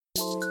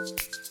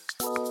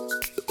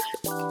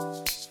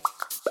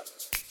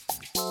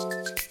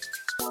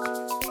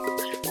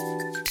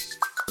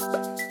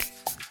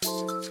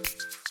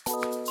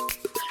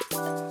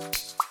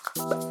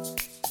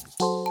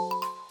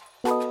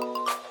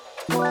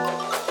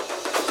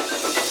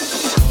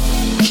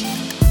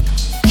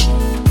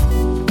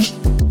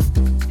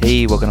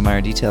Hey, welcome to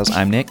Minor Details.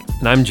 I'm Nick.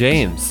 And I'm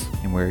James.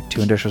 And we're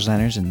two industrial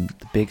designers in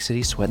the big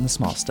city sweating the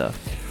small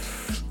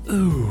stuff.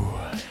 Ooh.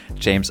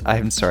 James,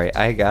 I'm sorry.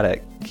 I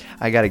gotta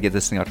get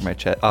this thing off my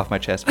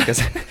chest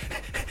because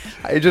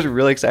I'm just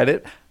really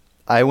excited.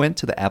 I went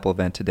to the Apple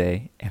event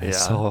today and I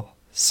saw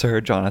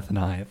Sir Jonathan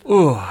Ive.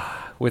 Ooh.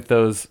 With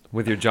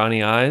your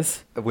Johnny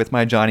eyes? With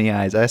my Johnny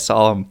eyes. I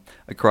saw him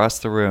across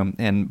the room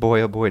and boy,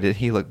 oh boy, did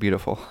he look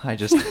beautiful. I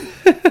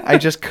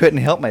just couldn't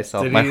help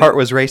myself. My heart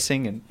was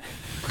racing and...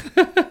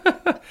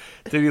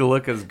 Did he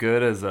look as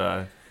good as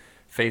a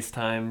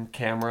FaceTime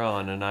camera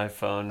on an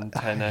iPhone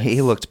 10X?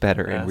 He looked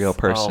better in real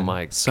person. Oh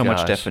my So gosh.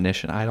 much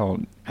definition.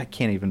 I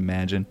can't even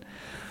imagine.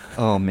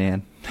 Oh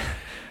man.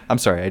 I'm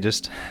sorry. I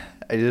just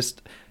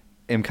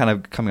am kind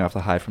of coming off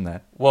the high from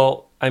that.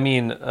 Well, I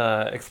mean,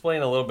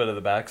 explain a little bit of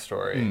the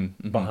backstory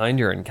behind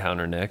your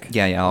encounter, Nick.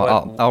 Yeah.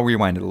 I'll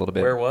rewind it a little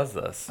bit. Where was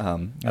this? At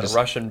a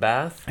Russian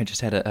bath? I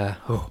just had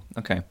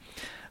okay.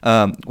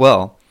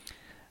 Well,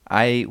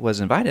 I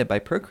was invited by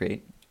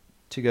Procreate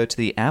to go to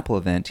the Apple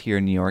event here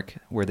in New York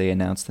where they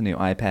announced the new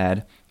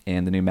iPad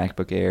and the new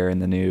MacBook Air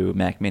and the new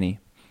Mac Mini.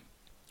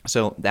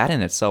 So that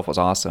in itself was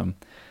awesome.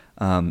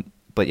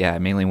 But yeah, I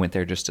mainly went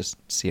there just to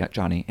see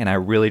Johnny, and I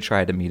really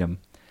tried to meet him.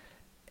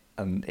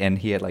 And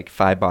he had like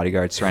 5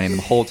 bodyguards surrounding him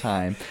the whole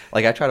time.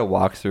 Like I tried to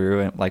walk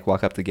through and like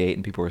walk up the gate,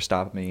 and people were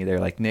stopping me. They're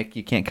like, "Nick,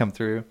 you can't come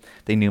through."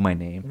 They knew my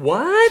name.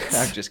 What?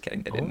 I'm just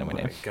kidding. They didn't know my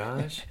name. Oh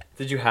my gosh!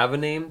 Did you have a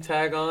name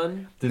tag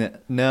on?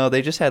 No,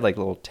 they just had like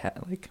little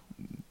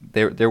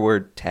there were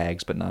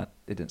tags, but not.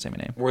 It didn't say my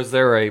name. Was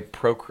there a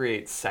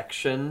Procreate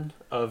section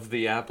of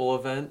the Apple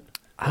event?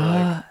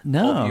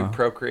 No. All you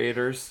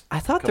Procreators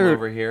come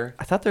over here.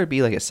 I thought there'd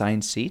be like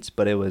assigned seats,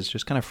 but it was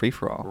just kind of free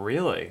for all.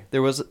 Really?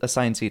 There was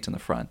assigned seats in the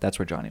front. That's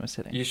where Johnny was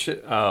sitting. You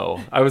should.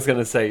 Oh, I was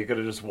gonna say you could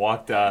have just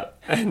walked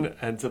up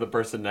and to the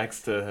person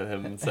next to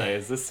him and say,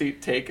 "Is this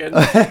seat taken?"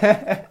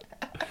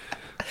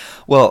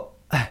 Well,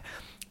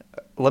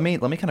 let me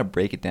kind of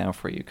break it down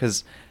for you,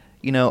 because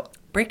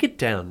Break it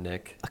down,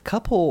 Nick.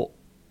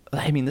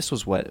 This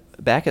was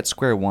back at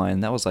Square One.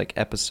 That was like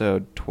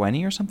episode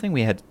 20 or something.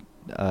 We had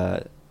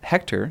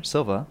Hector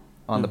Silva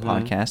on the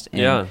podcast,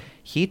 and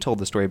he told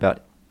the story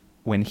about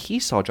when he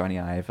saw Johnny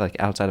Ive like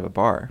outside of a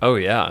bar. Oh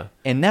yeah.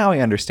 And now I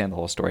understand the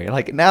whole story.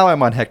 Like now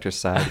I'm on Hector's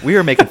side. We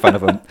were making fun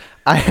of him.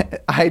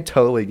 I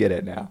totally get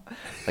it now.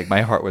 Like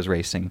my heart was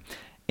racing.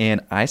 And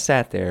I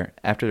sat there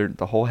after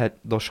the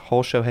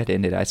whole show had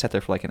ended. I sat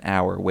there for like an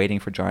hour waiting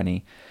for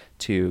Johnny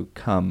to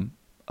come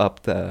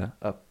up the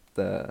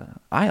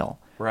aisle.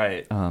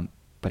 Right.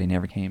 But he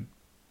never came.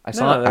 He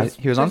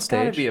was on stage.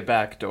 There's got to be a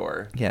back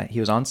door. Yeah, he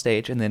was on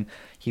stage, and then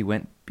he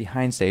went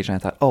behind stage, and I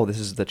thought, oh, this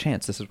is the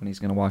chance. This is when he's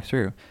going to walk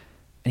through.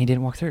 And he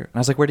didn't walk through. And I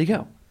was like, where'd he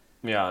go?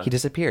 Yeah. He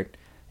disappeared.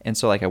 And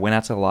so like I went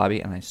out to the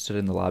lobby, and I stood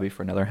in the lobby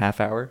for another half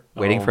hour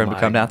waiting for him to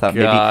come down.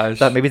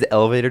 Thought maybe the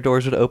elevator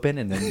doors would open,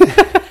 and then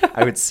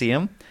I would see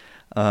him.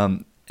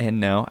 And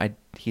no,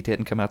 he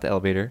didn't come out the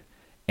elevator.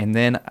 And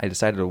then I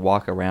decided to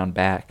walk around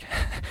back.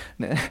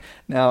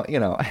 Now,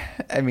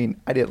 I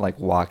didn't like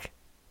walk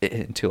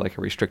into like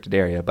a restricted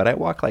area, but I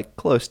walked like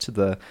close to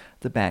the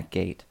back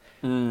gate.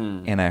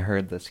 And I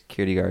heard the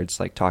security guards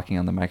like talking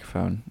on the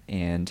microphone,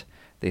 and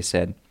they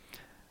said,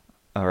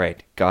 "All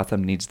right,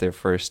 Gotham needs their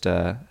first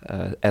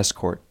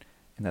escort."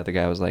 And the other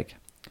guy was like,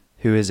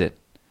 "Who is it?"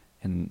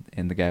 And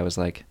the guy was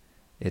like,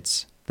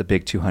 "It's the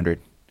Big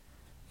 200.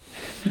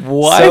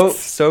 What?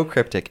 So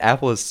cryptic.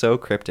 Apple is so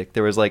cryptic.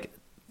 There was like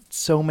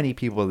so many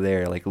people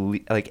there,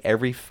 like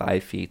every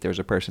 5 feet there's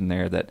a person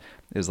there that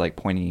is like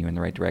pointing you in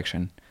the right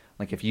direction.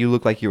 Like if you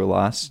look like you were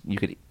lost, you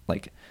could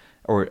like,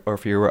 or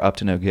if you were up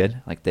to no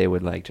good, like they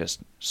would like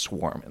just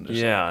swarm and just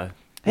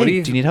Hey, do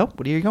you need help?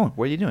 What are you going?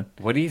 What are you doing?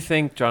 What do you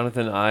think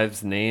Jonathan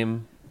Ive's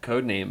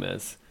code name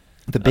is?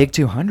 The Big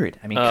 200.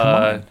 I mean,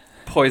 come on.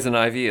 Poison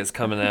Ivy is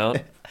coming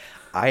out.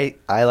 I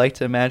like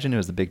to imagine it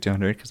was the Big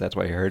 200 because that's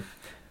what I heard.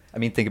 I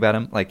mean, think about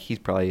him. Like he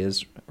probably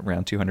is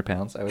around 200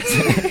 pounds, I would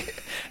say.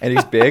 And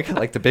he's big,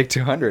 like the Big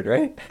 200,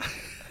 right?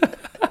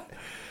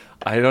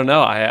 I don't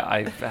know.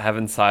 I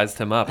haven't sized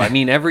him up. I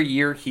mean, every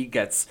year he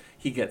gets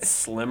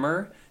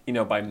slimmer,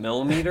 by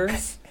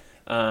millimeters.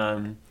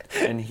 And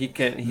he's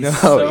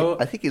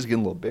I think he's getting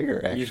a little bigger,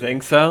 actually. You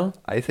think so?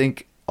 I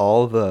think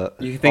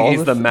You think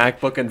he's the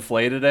MacBook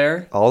inflated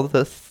air? All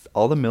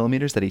the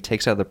millimeters that he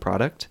takes out of the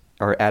product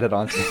are added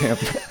onto him.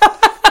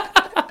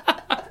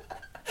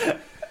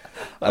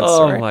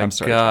 Oh my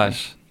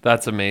gosh. Tom.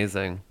 That's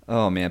amazing.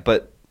 Oh man,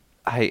 but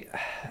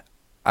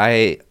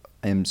I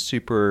am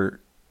super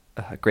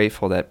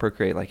grateful that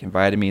Procreate like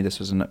invited me. This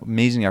was an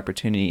amazing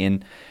opportunity,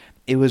 and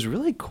it was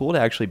really cool to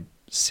actually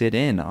sit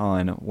in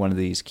on one of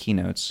these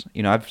keynotes.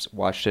 I've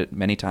watched it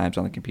many times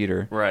on the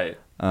computer. Right.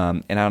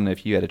 And I don't know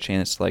if you had a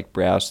chance to like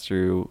browse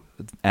through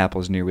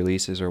Apple's new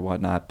releases or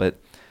whatnot,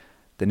 but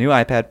the new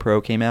iPad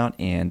Pro came out,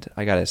 and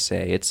I gotta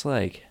say, it's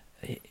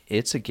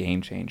a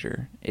game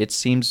changer. It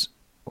seems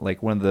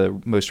like one of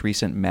the most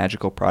recent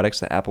magical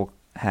products that Apple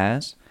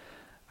has,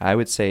 I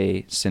would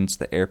say, since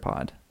the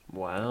AirPod.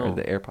 Wow. Or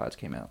the AirPods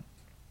came out.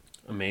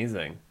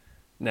 Amazing.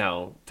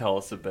 Now, tell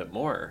us a bit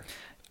more.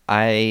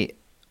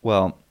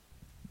 Well,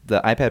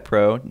 the iPad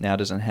Pro now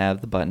doesn't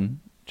have the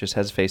button, just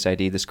has Face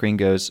ID. The screen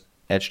goes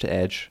edge to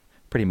edge,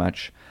 pretty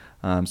much.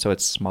 So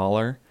it's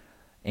smaller,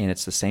 and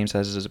it's the same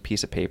size as a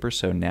piece of paper.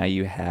 So now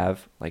you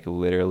have like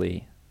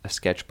literally a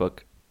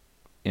sketchbook,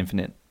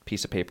 infinite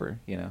piece of paper.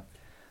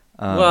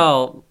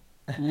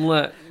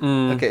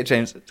 Okay,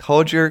 James,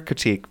 hold your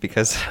critique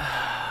because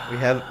we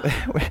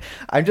have.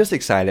 I'm just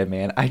excited,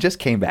 man. I just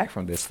came back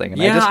from this thing.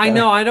 And I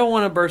know. I don't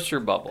want to burst your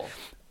bubble.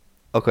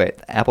 Okay,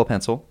 the Apple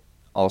Pencil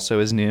also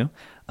is new.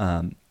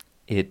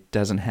 It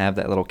doesn't have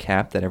that little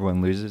cap that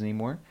everyone loses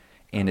anymore,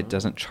 and it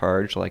doesn't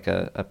charge like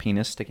a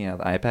penis sticking out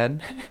of the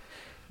iPad.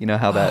 You know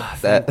how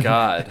that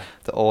God.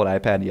 The old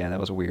iPad, that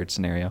was a weird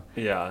scenario.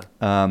 Yeah.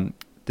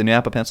 The new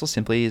Apple Pencil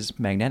simply is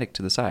magnetic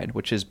to the side,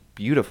 which is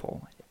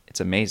beautiful. It's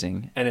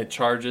amazing. And it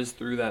charges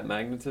through that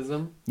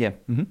magnetism? Yeah.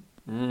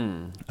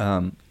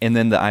 Mm-hmm. And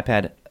then the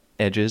iPad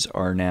edges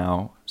are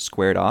now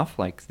squared off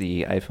like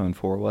the iPhone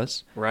 4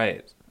 was.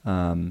 Right.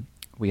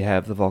 We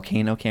have the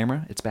volcano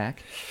camera. It's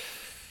back.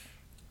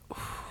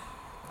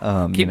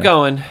 Keep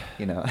going.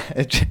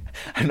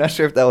 I'm not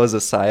sure if that was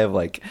a sigh of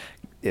like,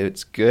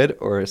 it's good,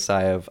 or a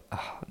sigh of,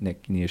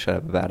 Nick, you need to shut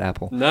up about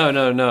Apple.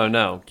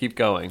 No. Keep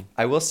going.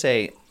 I will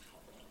say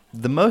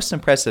the most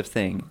impressive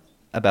thing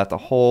about the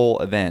whole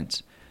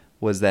event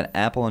was that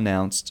Apple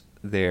announced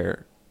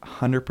they're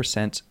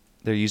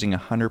using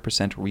 100%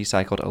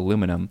 recycled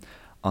aluminum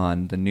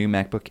on the new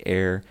MacBook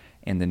Air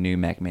and the new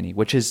Mac Mini,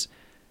 which is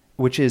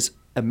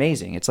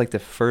amazing. It's like the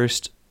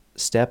first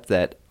step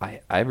that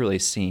I've really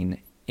seen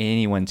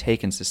anyone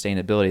take in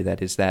sustainability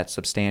that is that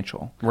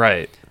substantial.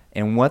 Right.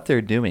 And what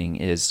they're doing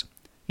is,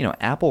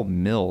 Apple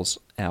mills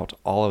out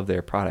all of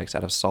their products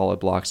out of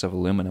solid blocks of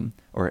aluminum,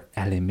 or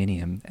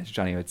aluminium, as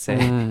Johnny would say.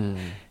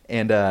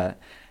 And,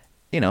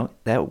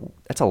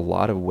 that's a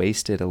lot of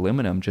wasted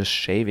aluminum, just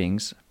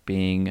shavings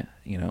being,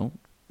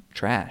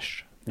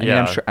 trashed. I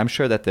mean, I'm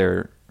sure that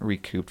they're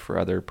recouped for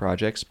other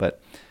projects,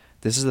 but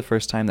this is the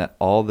first time that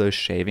all those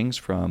shavings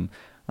from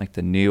like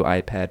the new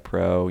iPad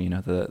Pro,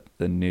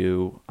 the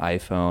new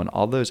iPhone,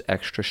 all those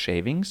extra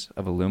shavings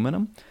of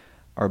aluminum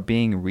are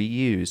being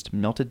reused,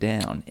 melted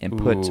down, and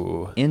put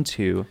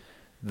into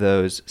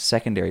those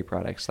secondary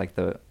products like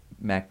the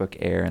MacBook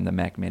Air and the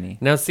Mac Mini.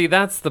 Now, see,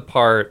 that's the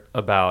part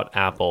about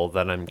Apple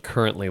that I'm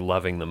currently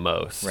loving the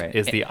most,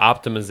 is the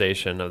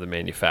optimization of the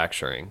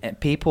manufacturing. And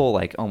people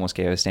like almost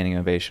gave a standing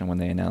ovation when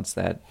they announced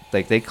that.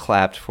 Like they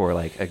clapped for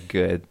like a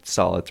good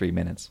solid 3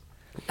 minutes.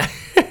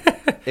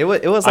 It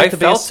was like I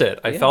felt it.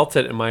 I felt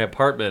it in my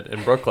apartment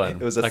in Brooklyn.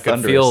 It was a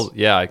thunderous.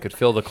 I could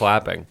feel the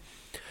clapping.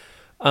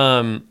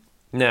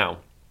 Now.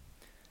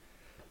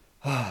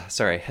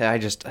 Sorry,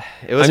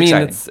 it was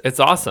exciting. It's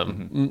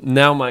awesome. Mm-hmm.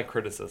 Now my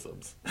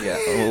criticisms. Yeah,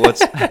 well,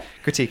 let's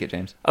critique it,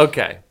 James.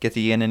 Okay. Get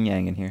the yin and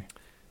yang in here.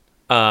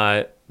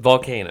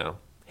 Volcano.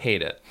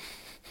 Hate it.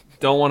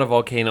 Don't want a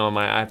volcano on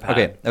my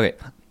iPad. Okay.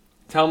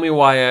 Tell me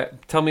why I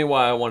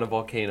want a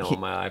volcano on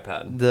my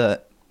iPad.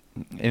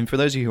 And for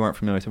those of you who aren't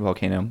familiar with a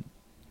volcano,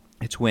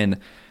 it's when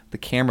the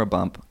camera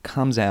bump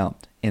comes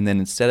out, and then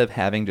instead of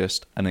having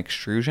just an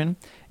extrusion,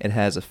 it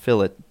has a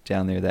fillet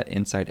down there, that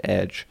inside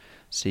edge.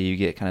 So you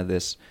get kind of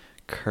this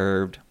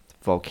curved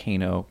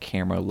volcano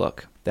camera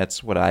look.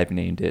 That's what I've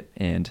named it.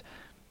 And,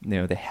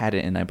 they had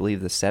it in, I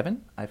believe, the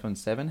 7? iPhone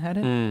 7 had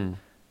it?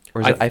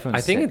 Or is it iPhone 6?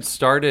 I think it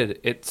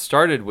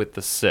started with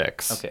the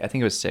 6. Okay, I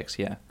think it was 6,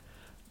 yeah.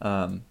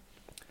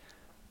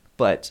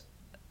 But,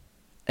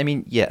 I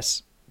mean,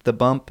 yes, the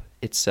bump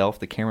itself,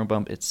 the camera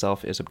bump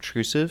itself is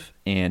obtrusive,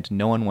 and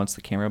no one wants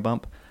the camera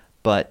bump.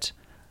 But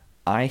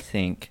I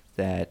think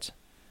that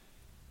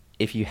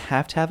if you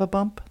have to have a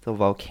bump, the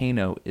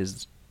volcano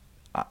is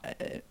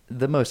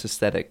the most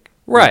aesthetic,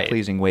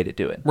 pleasing way to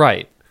do it.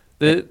 Right.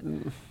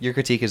 Your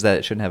critique is that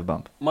it shouldn't have a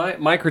bump.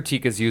 My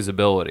critique is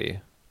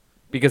usability,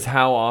 because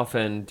how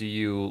often do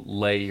you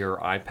lay your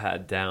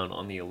iPad down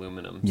on the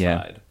aluminum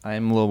side?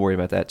 I'm a little worried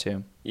about that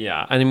too.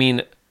 Yeah, and I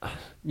mean,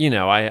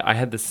 I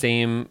had the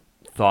same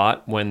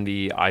thought when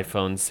the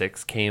iPhone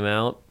 6 came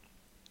out.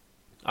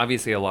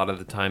 Obviously, a lot of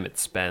the time it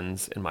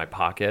spends in my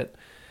pocket,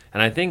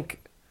 and I think.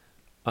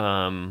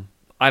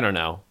 I don't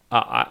know.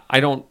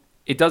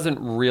 It doesn't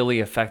really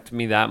affect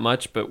me that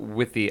much, but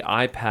with the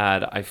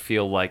iPad, I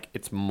feel like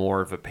it's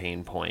more of a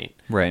pain point.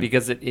 Right.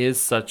 Because it is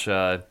such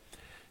a,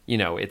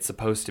 it's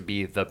supposed to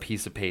be the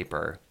piece of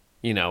paper.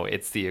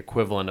 It's the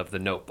equivalent of the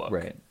notebook.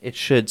 Right. It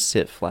should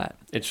sit flat.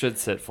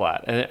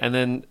 And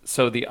then,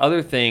 so the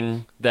other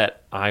thing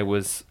that I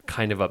was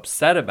kind of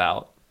upset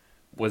about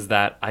was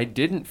that I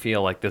didn't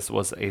feel like this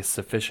was a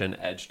sufficient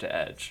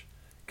edge-to-edge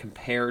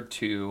compared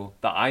to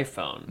the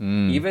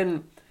iPhone.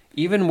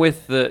 Even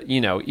with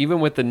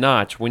the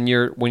notch, when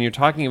you're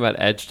talking about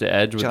edge to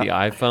edge with the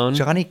iPhone,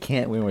 Johnny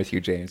can't win with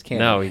you, James.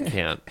 No, he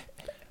can't.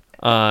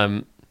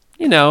 Johnny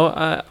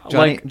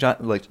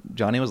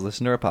was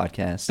listening to our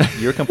podcast.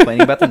 You were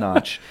complaining about the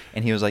notch,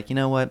 and he was like, you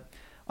know what?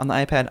 on the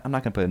iPad, I'm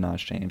not going to put a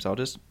notch, James. I'll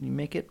just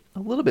make it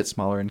a little bit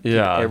smaller and keep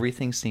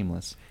everything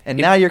seamless. And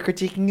now you're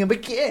critiquing him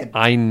again.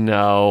 I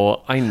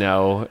know.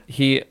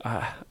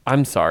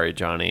 I'm sorry,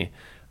 Johnny.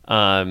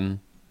 I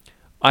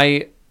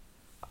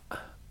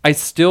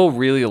still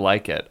really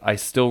like it. I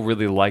still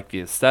really like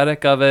the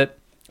aesthetic of it.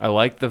 I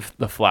like the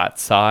flat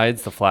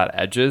sides, the flat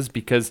edges,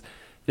 because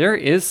there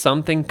is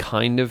something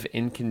kind of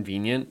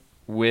inconvenient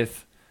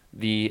with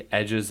the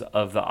edges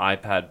of the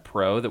iPad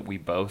Pro that we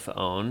both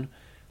own.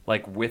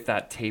 Like with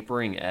that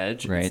tapering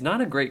edge, right. It's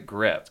not a great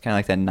grip. It's kind of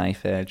like that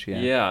knife edge, yeah.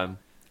 Yeah,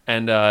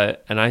 and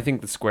I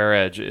think the square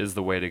edge is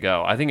the way to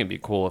go. I think it'd be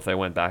cool if they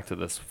went back to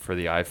this for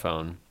the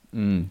iPhone.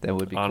 That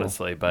would be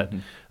honestly, cool.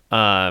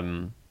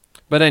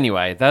 But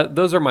anyway,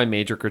 those are my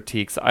major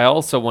critiques. I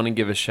also want to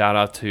give a shout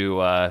out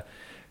to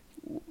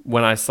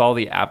when I saw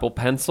the Apple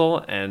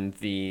Pencil and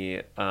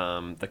the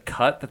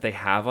cut that they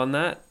have on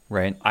that.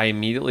 Right. I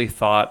immediately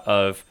thought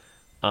of.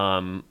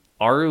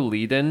 Aru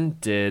Leedon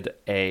did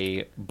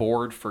a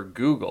board for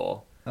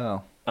Google.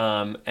 Oh.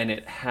 And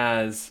it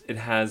has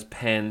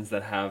pens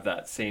that have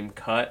that same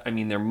cut. I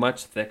mean, they're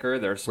much thicker.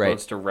 They're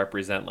supposed to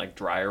represent like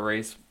dry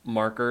erase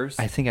markers.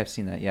 I think I've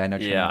seen that. Yeah, I know.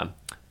 Yeah.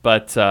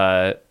 But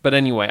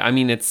anyway, I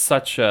mean, it's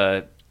such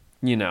a,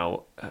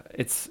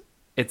 it's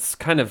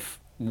kind of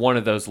one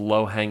of those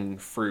low-hanging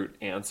fruit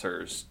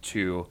answers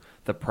to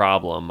the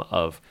problem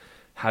of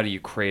how do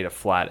you create a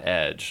flat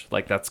edge?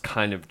 Like that's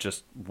kind of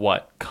just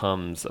what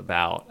comes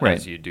about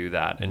as you do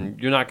that. And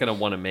you're not going to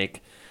want to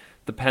make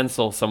the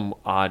pencil some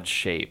odd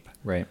shape.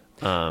 Right.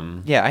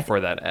 For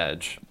that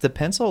edge. The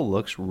pencil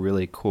looks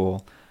really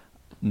cool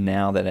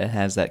now that it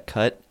has that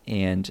cut,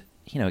 and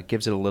it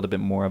gives it a little bit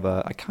more of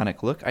a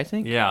iconic look, I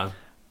think. Yeah.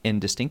 And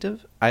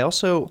distinctive.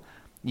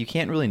 You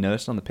can't really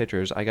notice on the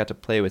pictures. I got to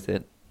play with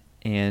it,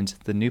 and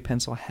the new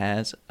pencil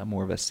has a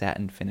more of a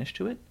satin finish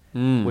to it.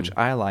 Which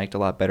I liked a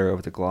lot better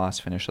over the gloss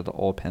finish of the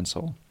old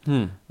pencil.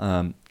 And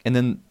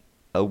then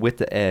with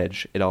the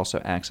edge, it also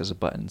acts as a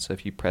button. So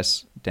if you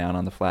press down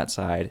on the flat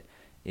side,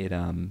 it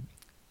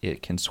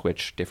can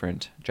switch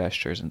different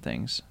gestures and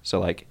things. So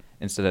like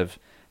instead of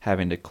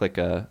having to click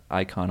a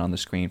icon on the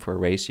screen for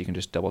erase, you can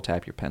just double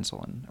tap your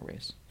pencil and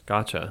erase.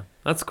 Gotcha.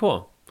 That's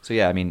cool. So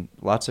yeah, I mean,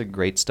 lots of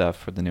great stuff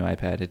for the new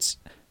iPad. It's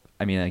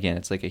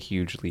like a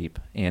huge leap,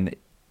 and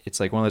it's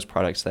like one of those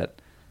products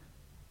that.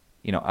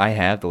 I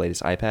have the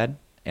latest iPad,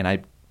 and I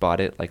bought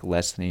it like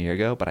less than a year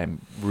ago, but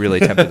I'm really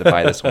tempted to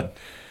buy this one.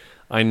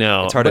 I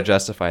know. It's hard to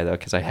justify, though,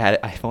 because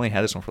I've only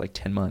had this one for like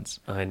 10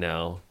 months. I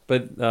know.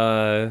 But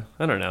I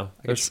don't know.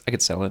 I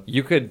could sell it.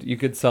 You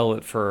could sell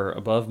it for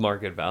above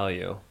market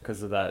value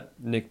because of that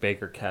Nick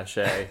Baker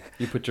cachet.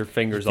 You put your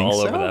fingers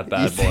all over that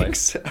bad boy. Think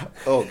so?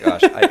 Oh,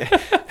 gosh.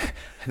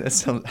 If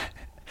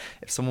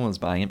someone was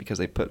buying it because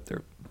I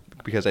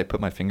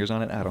put my fingers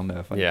on it, I don't know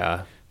if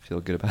I feel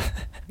good about it.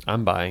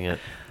 I'm buying it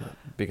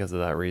because of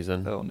that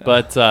reason. Oh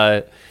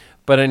no.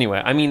 But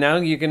anyway, I mean, now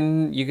you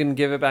can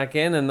give it back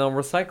in and they'll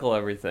recycle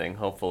everything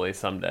hopefully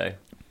someday.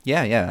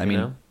 Yeah. I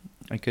mean,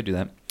 I could do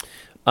that.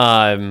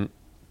 But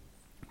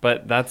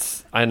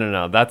I don't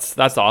know.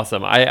 That's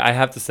awesome. I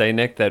have to say,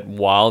 Nick, that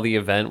while the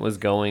event was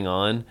going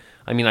on,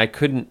 I mean,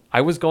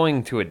 I was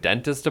going to a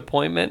dentist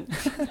appointment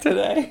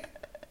today.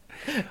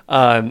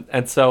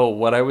 And so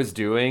what I was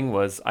doing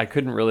was I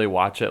couldn't really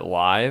watch it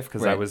live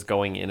because I was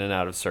going in and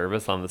out of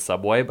service on the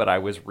subway, but I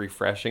was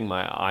refreshing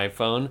my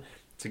iPhone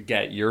to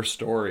get your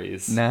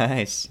stories.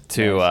 Nice.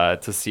 To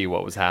see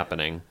what was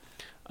happening.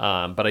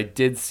 But I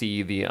did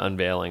see the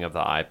unveiling of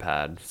the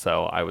iPad,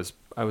 so I was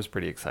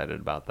pretty excited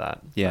about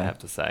that. Yeah. I have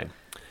to say.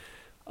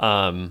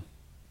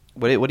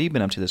 What have you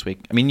been up to this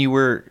week? I mean, you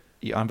were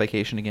on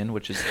vacation again,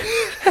 which is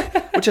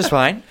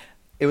fine.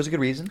 It was a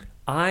good reason.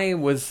 It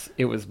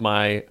was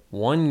my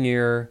 1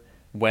 year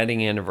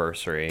wedding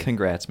anniversary.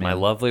 Congrats, man. My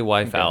lovely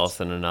wife,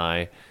 Allison, and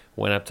I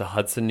went up to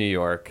Hudson, New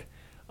York.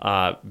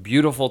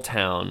 Beautiful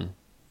town.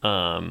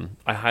 I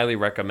highly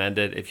recommend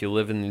it if you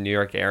live in the New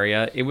York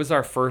area. It was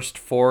our first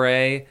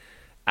foray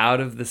out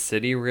of the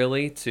city,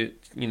 really, to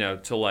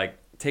like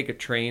take a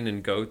train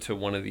and go to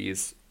one of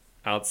these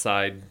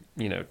outside,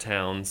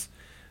 towns.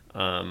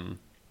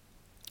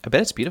 I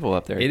bet it's beautiful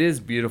up there. It is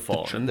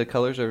beautiful. The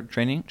colors are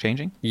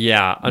changing?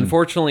 Yeah.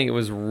 Unfortunately, it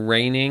was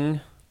raining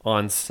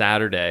on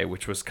Saturday,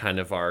 which was kind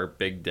of our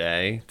big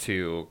day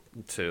to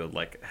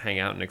like hang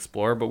out and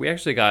explore. But we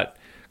actually got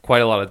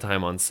quite a lot of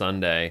time on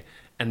Sunday.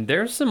 And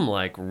there's some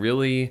like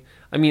really,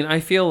 I mean,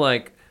 I feel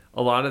like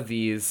a lot of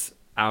these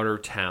outer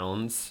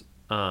towns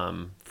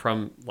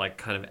from like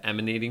kind of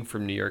emanating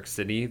from New York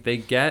City, they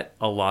get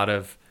a lot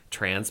of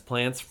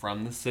transplants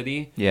from the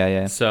city.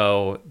 Yeah.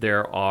 So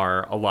there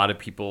are a lot of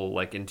people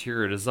like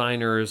interior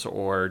designers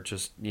or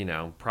just,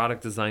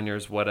 product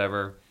designers,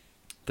 whatever.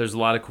 There's a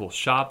lot of cool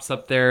shops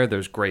up there.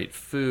 There's great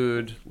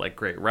food, like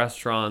great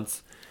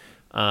restaurants.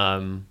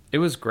 It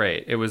was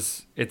great.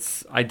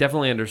 I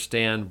definitely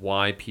understand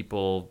why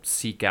people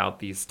seek out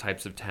these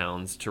types of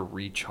towns to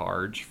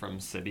recharge from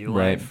city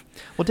life.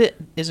 Right. Well,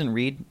 isn't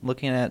Reed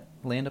looking at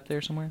land up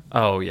there somewhere?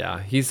 Oh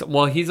yeah, he's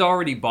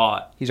already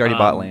bought. He's already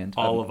bought land.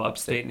 All of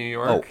upstate New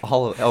York.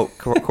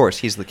 Of course,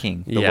 he's the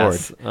king, the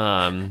yes.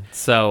 Lord.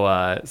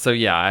 So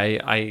yeah,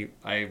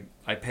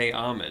 I pay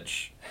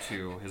homage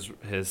to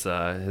his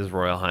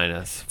Royal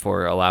Highness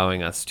for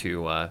allowing us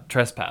to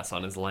trespass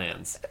on his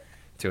lands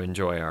to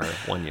enjoy our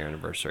 1-year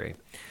anniversary.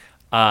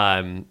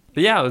 But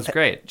yeah, it was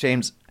great.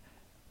 James,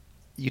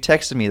 you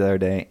texted me the other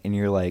day, and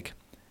you're like,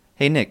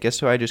 "Hey Nick, guess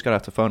who I just got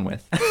off the phone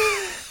with?"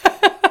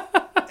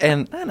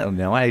 And I don't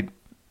know. I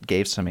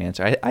gave some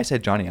answer. I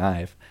said Johnny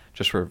Ive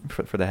just for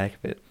the heck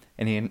of it.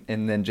 And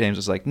then James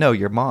was like, "No,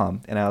 your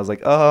mom." And I was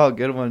like, "Oh,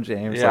 good one,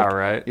 James." Yeah, like,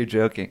 right. You're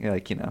joking,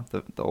 like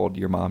the old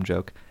your mom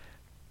joke.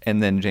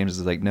 And then James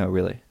is like, "No,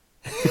 really."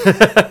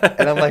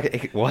 And I'm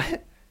like,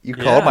 "What? You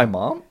called my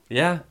mom?"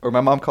 Yeah. Or my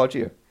mom called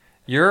you?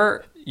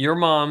 Your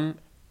mom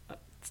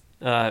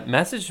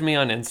messaged me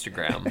on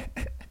Instagram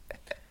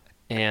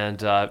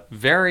and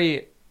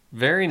very,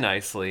 very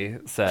nicely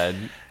said,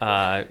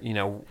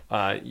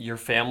 your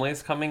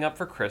family's coming up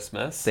for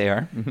Christmas. They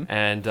are. Mm-hmm.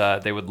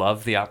 And they would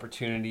love the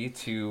opportunity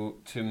to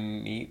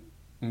meet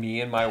me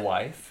and my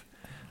wife.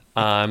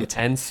 And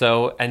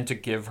to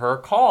give her a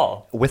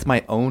call with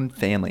my own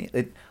family.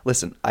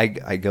 Listen, I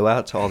go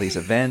out to all these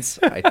events.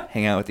 I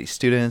hang out with these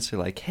students. They're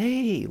like,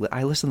 "Hey,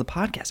 I listen to the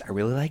podcast. I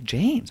really like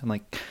James." I'm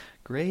like,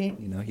 "Great,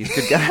 he's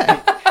a good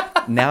guy."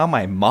 Now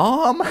my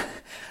mom.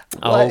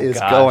 What is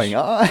going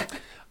on?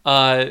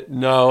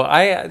 No,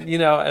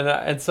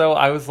 and so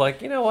I was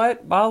like, you know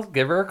what? I'll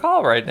give her a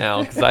call right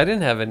now because I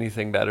didn't have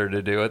anything better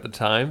to do at the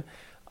time.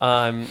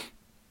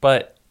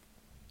 But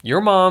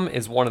your mom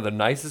is one of the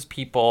nicest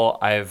people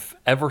I've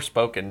ever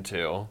spoken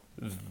to.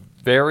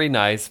 Very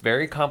nice,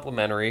 very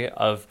complimentary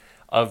of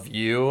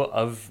you,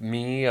 of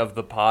me, of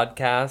the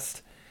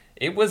podcast.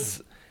 It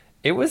was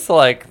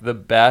like the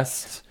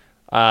best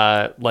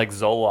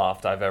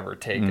Zoloft I've ever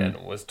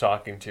taken was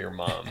talking to your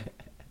mom.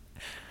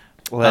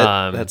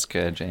 Well, that's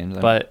good, James.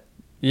 But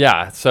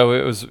yeah, so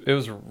it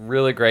was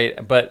really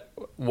great. But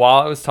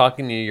while I was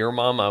talking to your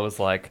mom, I was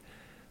like,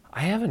 I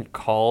haven't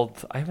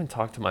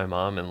talked to my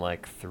mom in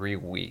like 3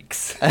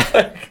 weeks.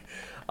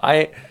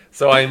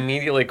 So I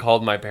immediately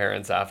called my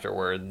parents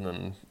afterward and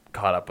then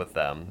caught up with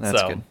them.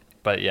 That's good.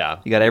 But yeah.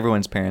 You got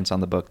everyone's parents on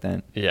the book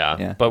then.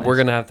 Yeah. But nice. We're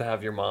going to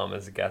have your mom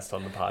as a guest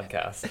on the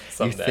podcast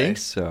someday. You think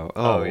so?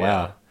 Oh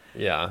wow.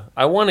 Yeah.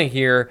 I want to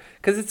hear,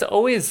 because it's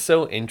always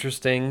so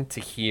interesting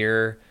to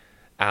hear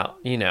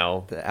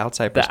the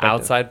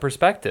outside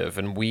perspective,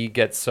 and we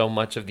get so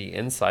much of the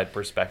inside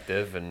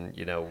perspective, and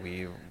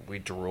we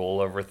drool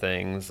over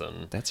things,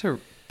 and that's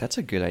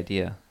a good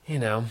idea.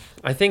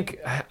 I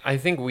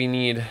think we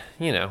need,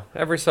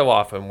 every so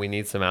often we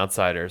need some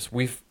outsiders.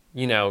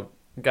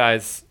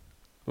 Guys,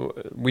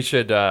 we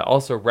should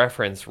also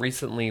reference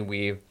recently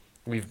we've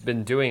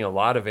been doing a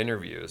lot of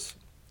interviews.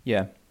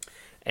 Yeah.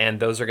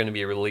 And those are going to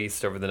be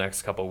released over the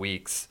next couple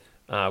weeks.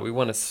 We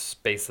want to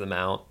space them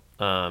out.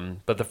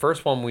 But the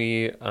first one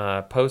we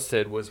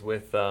posted was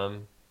with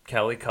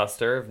Kelly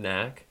Custer of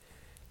NAC,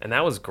 and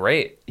that was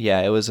great.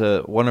 Yeah, it was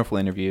a wonderful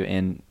interview,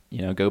 and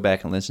go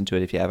back and listen to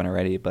it if you haven't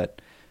already.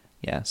 But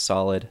yeah,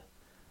 solid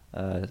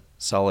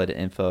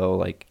info.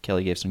 Like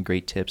Kelly gave some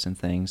great tips and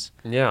things.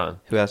 Yeah.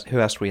 Who else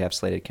do we have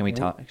slated? Can we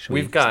talk?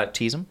 We've got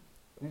tease them.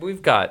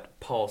 We've got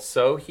Paul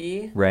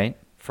Sohi, right,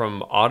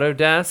 from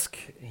Autodesk.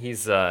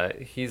 He's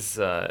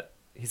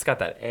got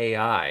that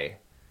AI.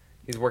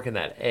 He's working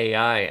that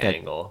AI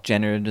angle.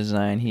 Generative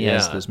design. He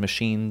has those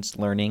machines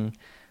learning.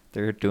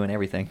 They're doing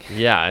everything.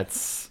 Yeah,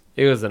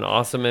 it was an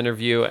awesome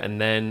interview. And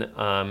then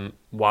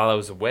while I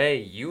was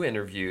away, you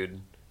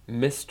interviewed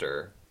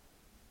Mr.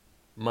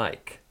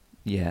 Mike.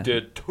 Yeah.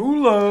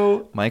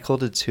 DiTullo. Michael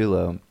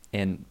DiTullo.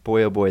 And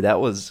boy, oh boy, that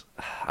was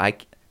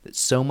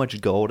so much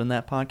gold in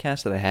that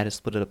podcast that I had to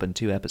split it up in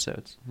 2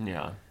 episodes.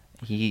 Yeah.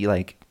 He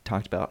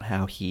talked about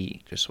how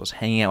he just was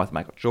hanging out with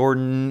Michael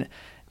Jordan.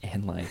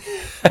 And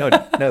no,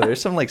 there's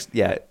some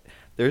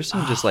there's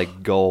some just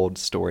gold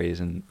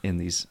stories in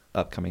these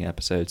upcoming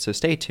episodes. So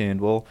stay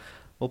tuned. We'll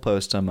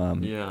post them.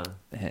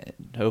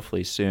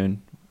 Hopefully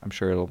soon. I'm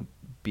sure it'll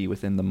be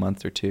within the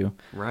month or 2.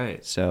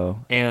 Right.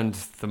 So. And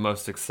the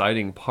most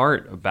exciting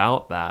part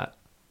about that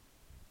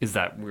is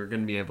that we're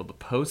going to be able to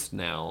post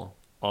now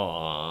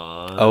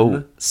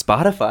on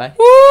Spotify.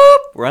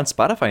 Whoop! We're on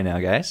Spotify now,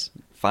 guys.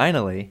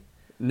 Finally.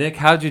 Nick,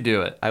 how'd you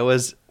do it? I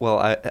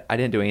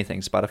didn't do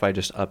anything. Spotify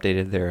just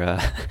updated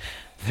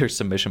their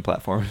submission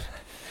platform.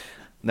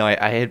 No,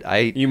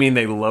 I. You mean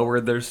they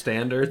lowered their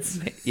standards?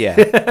 Yeah,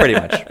 pretty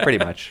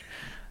much.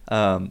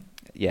 I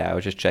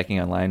was just checking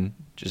online.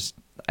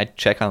 I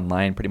check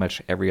online pretty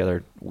much every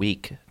other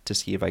week to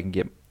see if I can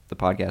get the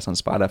podcast on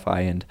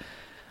Spotify, and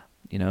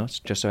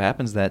it just so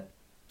happens that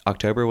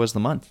October was the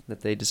month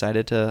that they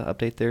decided to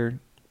update their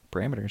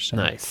parameters. So.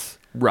 Nice.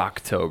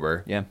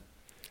 Rocktober. Yeah.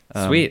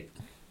 Sweet.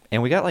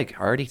 And we got like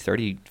already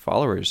 30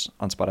 followers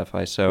on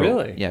Spotify. So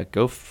really, yeah,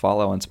 go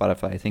follow on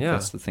Spotify. I think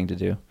that's the thing to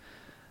do.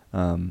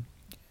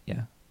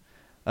 Yeah.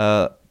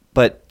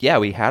 But yeah,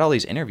 we had all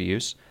these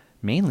interviews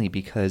mainly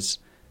because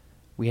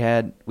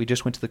we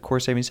just went to the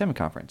Core77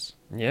 conference.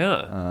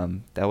 Yeah.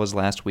 That was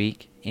last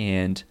week,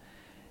 and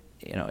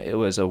it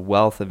was a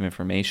wealth of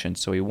information.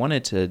 So we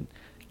wanted to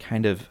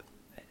kind of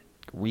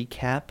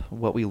recap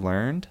what we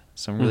learned,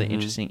 some really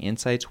interesting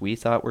insights we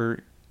thought were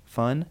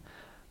fun,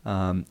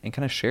 and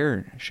kind of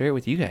share it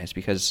with you guys,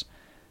 because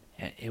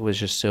it was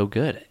just so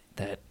good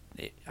that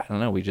I don't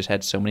know, we just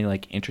had so many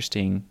like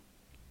interesting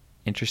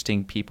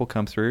people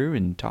come through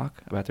and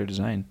talk about their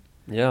design.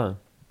 Yeah.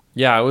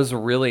 Yeah, it was a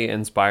really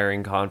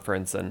inspiring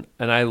conference, and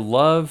I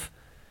love,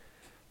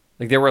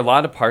 like, there were a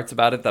lot of parts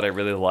about it that I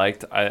really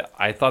liked.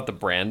 I thought the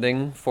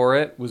branding for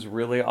it was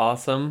really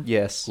awesome.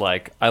 Yes.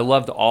 Like, I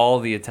loved all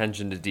the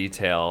attention to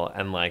detail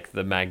and like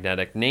the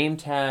magnetic name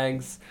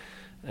tags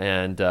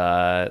and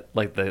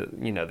like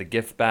the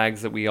gift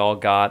bags that we all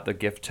got, the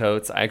gift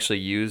totes. I actually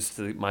used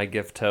my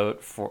gift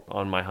tote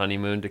on my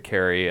honeymoon to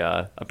carry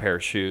a pair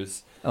of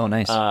shoes. Oh,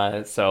 nice.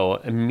 So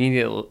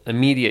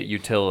immediate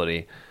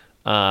utility.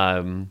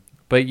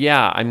 But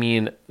yeah, I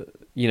mean,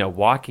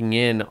 walking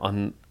in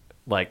on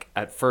like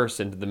at first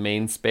into the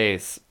main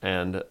space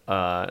and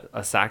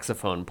a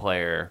saxophone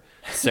player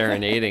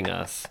serenading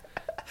us.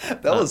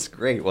 That was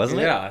great,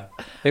 wasn't it? Yeah,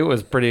 it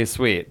was pretty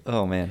sweet.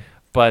 Oh man.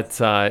 But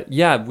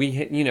yeah,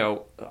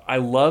 I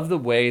love the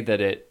way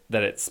that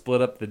it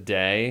split up the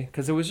day,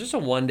 because it was just a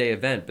 1-day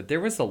event, but there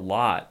was a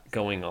lot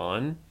going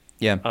on.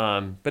 Yeah.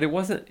 But it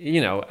wasn't,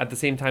 at the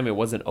same time, it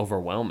wasn't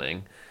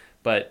overwhelming.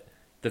 But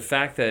the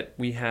fact that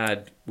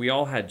we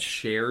all had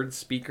shared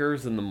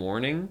speakers in the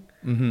morning,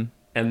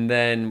 and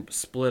then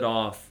split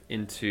off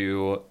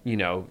into,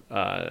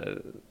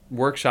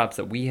 workshops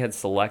that we had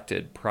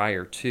selected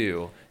prior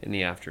to in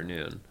the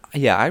afternoon.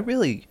 Yeah, I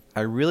really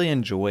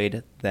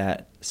enjoyed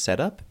that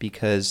setup,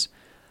 because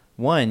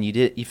one,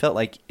 you felt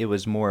like it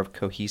was a more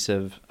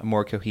cohesive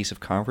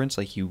conference,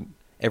 like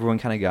everyone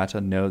kind of got to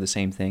know the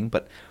same thing,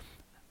 but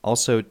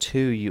also two,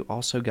 you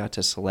also got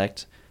to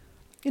select,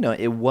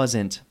 it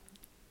wasn't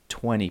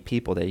 20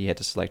 people that you had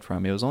to select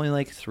from. It was only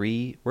like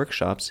 3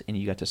 workshops, and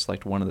you got to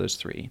select one of those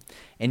 3.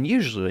 And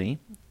usually,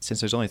 since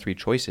there's only 3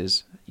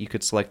 choices, you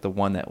could select the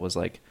one that was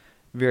like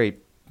very,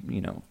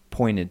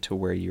 pointed to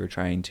where you were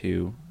trying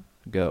to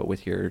go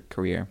with your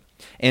career.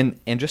 And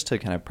just to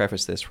kind of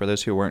preface this, for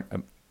those who weren't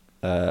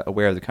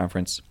aware of the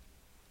conference,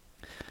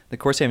 the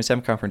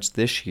Core77 conference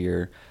this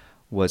year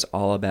was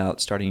all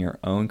about starting your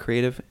own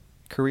creative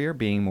career,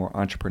 being more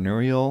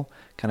entrepreneurial,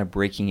 kind of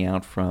breaking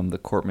out from the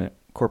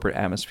corporate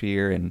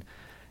atmosphere, and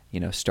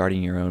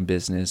starting your own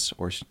business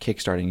or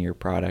kickstarting your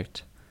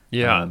product.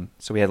 Yeah.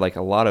 So we had like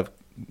a lot of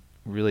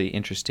really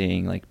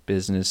interesting like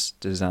business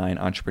design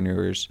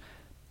entrepreneurs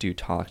do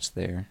talks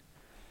there.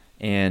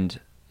 And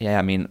yeah,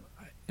 I mean,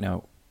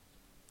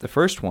 the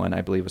first one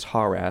I believe was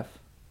Harath,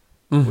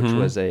 which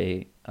was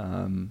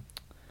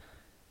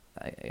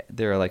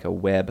they're like a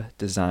web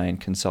design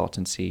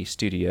consultancy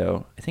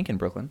studio, I think in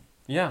Brooklyn.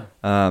 Yeah.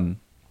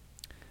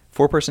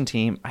 4-person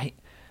team.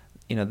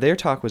 Their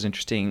talk was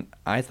interesting,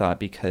 I thought,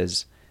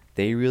 because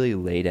they really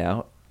laid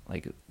out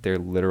like their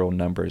literal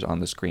numbers on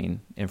the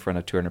screen in front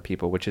of 200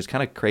 people, which is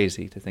kind of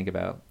crazy to think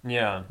about.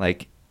 Yeah.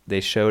 Like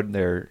they showed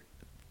their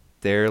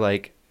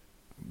like,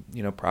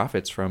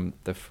 profits from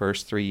the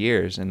first 3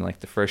 years, and like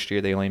the first year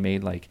they only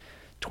made like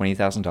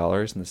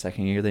 $20,000, and the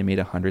second year they made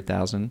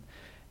 $100,000,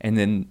 and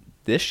then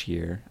this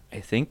year I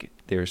think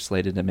they were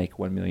slated to make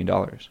 $1 million.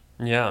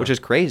 Yeah. Which is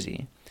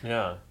crazy.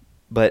 Yeah.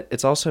 But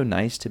it's also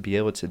nice to be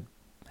able to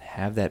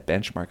have that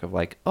benchmark of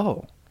like,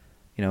 oh,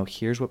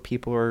 here's what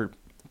people are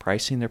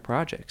pricing their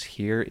projects.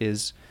 Here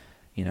is,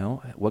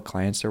 what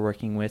clients they're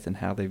working with and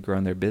how they've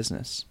grown their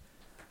business.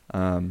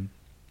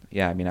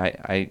 Yeah, I mean,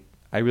 I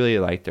really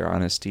like their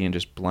honesty and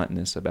just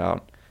bluntness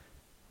about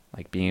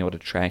like being able to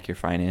track your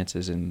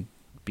finances and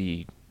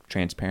be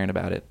transparent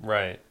about it.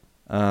 Right.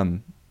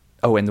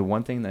 Oh, and the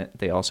one thing that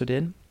they also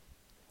did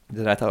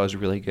that I thought was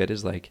really good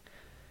is like,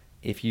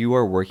 if you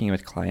are working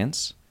with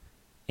clients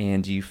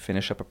and you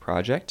finish up a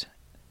project,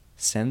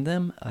 send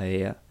them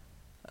a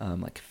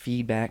like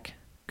feedback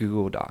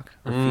Google Doc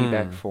or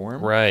feedback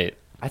form. Right.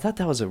 I thought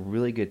that was a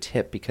really good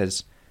tip,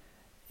 because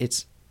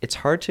it's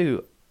hard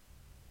to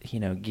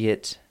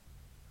get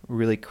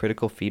really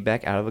critical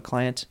feedback out of a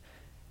client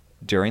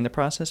during the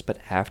process, but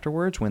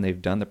afterwards when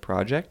they've done the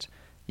project,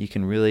 you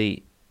can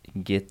really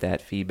get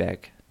that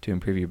feedback to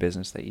improve your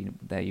business that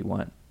you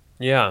want.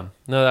 Yeah.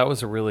 No, that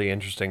was a really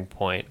interesting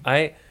point.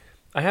 I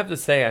have to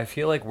say, I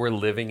feel like we're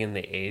living in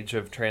the age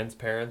of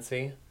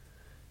transparency.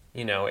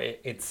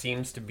 It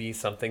seems to be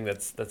something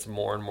that's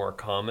more and more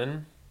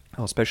common.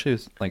 Oh, especially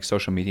with like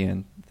social media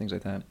and things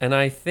like that. And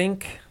I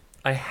think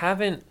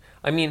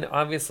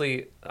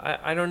obviously,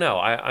 I don't know.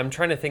 I'm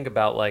trying to think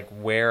about like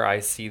where I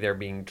see there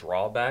being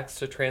drawbacks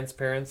to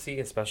transparency,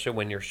 especially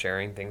when you're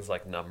sharing things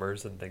like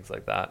numbers and things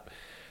like that.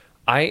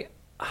 I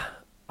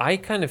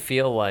kind of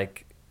feel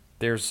like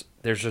there's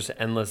just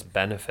endless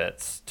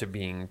benefits to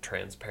being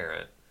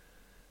transparent.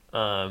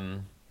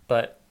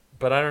 But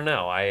I don't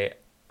know.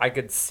 I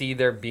could see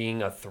there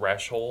being a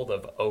threshold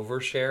of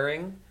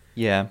oversharing.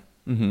 Yeah.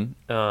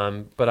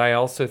 But I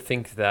also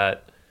think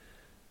that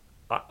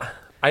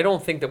I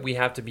don't think that we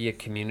have to be a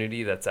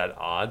community that's at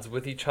odds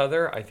with each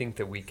other. I think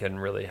that we can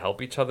really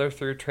help each other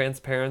through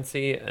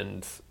transparency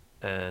and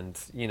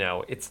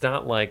it's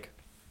not like,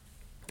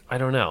 I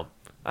don't know.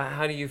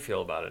 How do you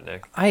feel about it,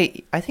 Nick?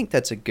 I think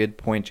that's a good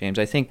point, James.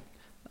 I think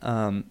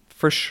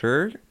for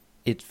sure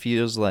it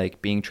feels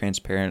like being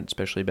transparent,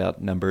 especially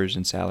about numbers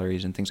and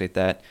salaries and things like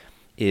that,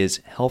 is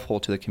helpful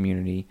to the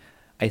community.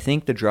 I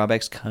think the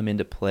drawbacks come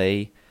into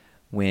play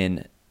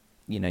when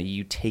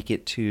you take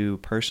it too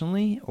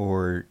personally,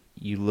 or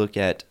you look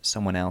at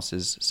someone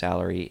else's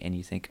salary and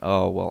you think,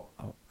 oh, well,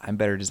 I'm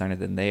better designer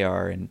than they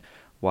are, and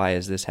why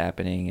is this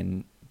happening,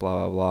 and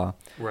blah, blah, blah.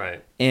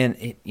 Right.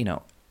 And,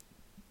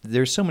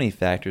 there's so many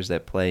factors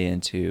that play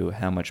into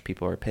how much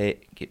people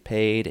get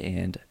paid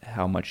and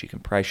how much you can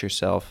price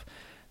yourself,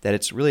 that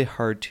it's really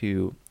hard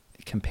to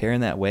compare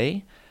in that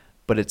way,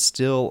 but it's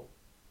still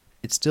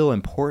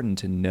important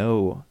to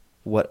know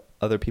what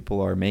other people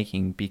are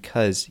making,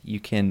 because you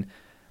can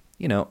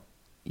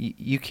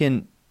you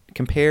can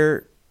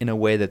compare in a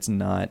way that's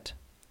not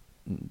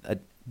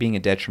being a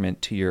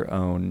detriment to your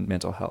own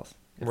mental health,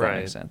 if that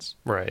makes sense.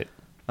 Right.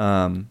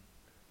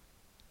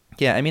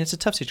 Yeah, I mean, it's a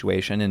tough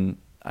situation, and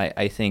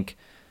I think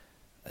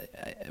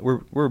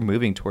we're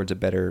moving towards a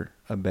better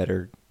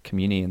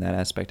community in that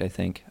aspect. I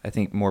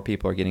think more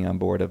people are getting on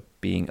board of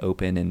being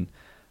open,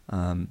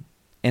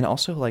 and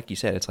also, like you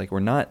said, it's like we're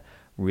not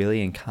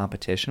really in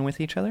competition with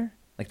each other.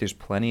 Like, there's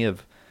plenty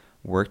of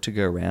work to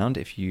go around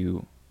if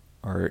you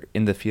are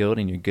in the field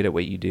and you're good at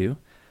what you do.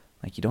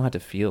 Like, you don't have to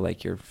feel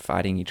like you're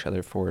fighting each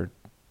other for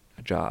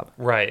a job.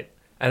 Right.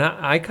 And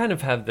I kind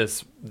of have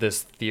this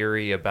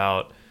theory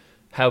about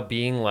how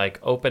being like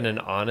open and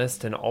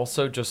honest, and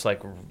also just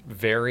like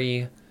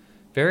very,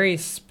 very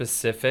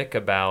specific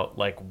about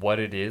like what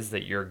it is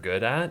that you're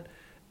good at,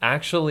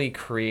 actually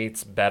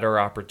creates better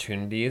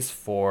opportunities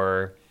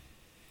for,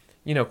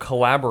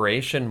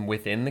 collaboration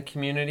within the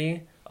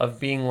community, of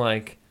being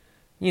like,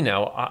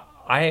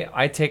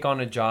 I take on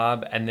a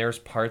job and there's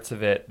parts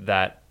of it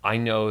that I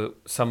know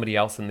somebody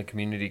else in the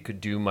community could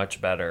do much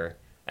better,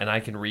 and I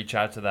can reach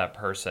out to that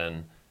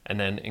person and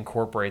then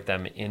incorporate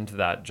them into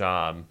that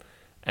job.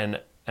 And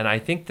I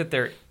think that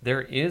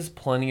there is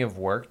plenty of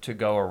work to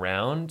go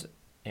around,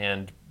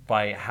 and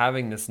by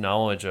having this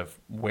knowledge of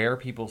where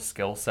people's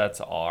skill sets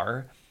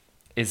are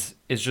is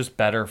just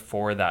better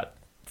for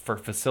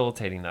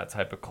facilitating that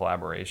type of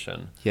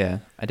collaboration. Yeah,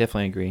 I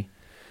definitely agree.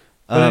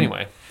 But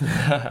anyway,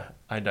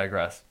 I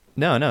digress.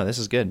 No, this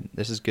is good.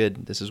 This is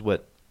good. This is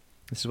what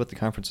the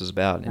conference is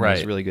about, and right.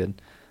 It's really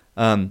good.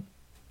 I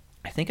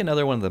think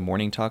another one of the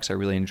morning talks I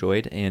really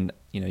enjoyed, and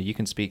you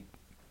can speak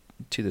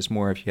to this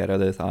more if you had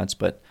other thoughts,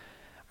 but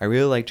I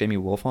really like Jamie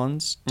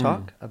Wolfon's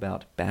talk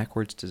about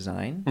backwards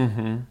design.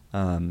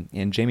 Mm-hmm.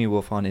 And Jamie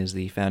Wolfon is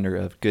the founder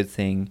of Good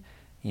Thing,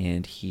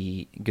 and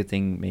Good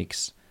Thing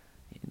makes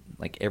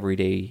like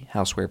everyday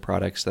houseware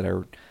products that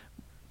are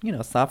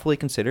thoughtfully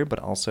considered, but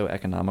also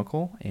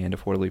economical and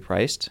affordably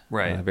priced.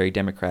 Right. Very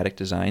democratic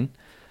design.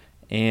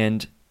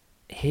 And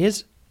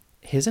his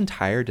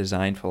entire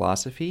design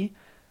philosophy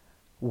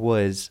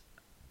was,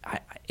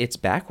 it's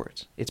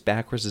backwards. It's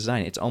backwards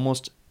design. It's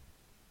almost,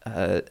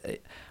 I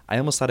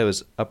almost thought it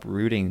was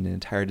uprooting the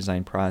entire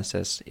design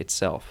process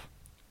itself.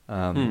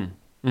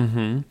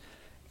 Mm-hmm.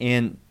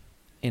 And,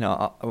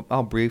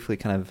 I'll briefly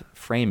kind of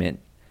frame it.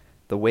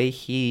 The way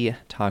he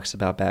talks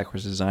about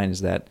backwards design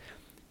is that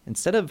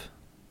instead of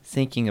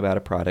thinking about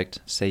a product,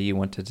 say you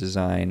want to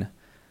design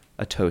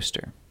a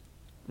toaster.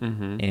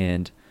 Mm-hmm.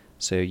 And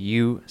so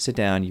you sit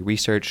down, you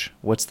research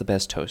what's the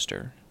best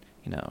toaster.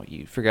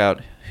 You figure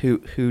out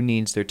who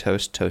needs their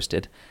toast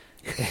toasted.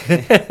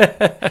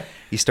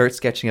 You start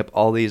sketching up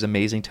all these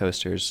amazing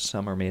toasters.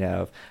 Some are made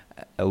out of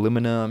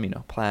aluminum,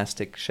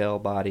 plastic shell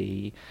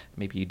body.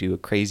 Maybe you do a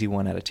crazy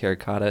one out of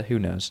terracotta. Who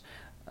knows?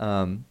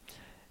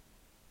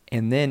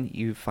 And then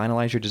you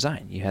finalize your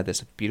design. You have this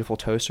beautiful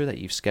toaster that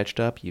you've sketched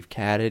up, you've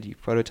CAD'd, you've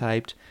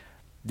prototyped.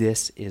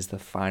 This is the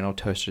final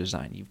toaster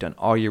design. You've done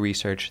all your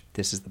research.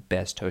 This is the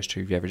best toaster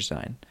you've ever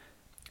designed.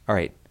 All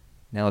right,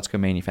 now let's go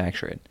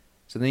manufacture it.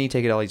 So then you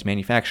take it to all these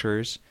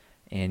manufacturers,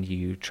 and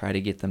you try to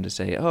get them to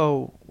say,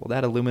 oh, well,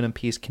 that aluminum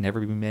piece can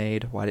never be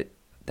made.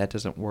 That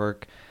doesn't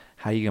work.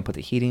 How are you going to put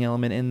the heating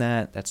element in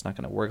that? That's not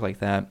going to work like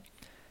that.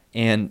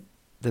 And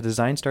the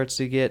design starts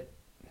to get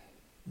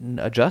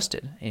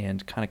adjusted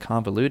and kind of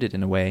convoluted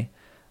in a way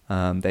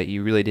that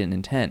you really didn't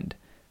intend.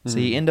 So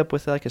you end up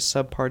with like a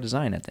subpar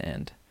design at the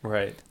end.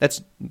 Right.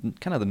 That's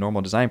kind of the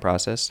normal design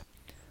process.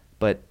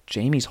 But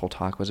Jamie's whole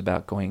talk was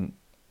about going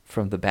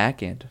from the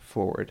back end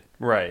forward.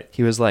 Right.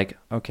 He was like,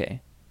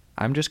 okay,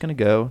 I'm just going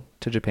to go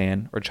to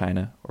Japan or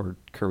China or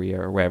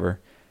Korea or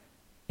wherever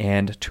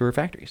and tour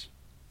factories.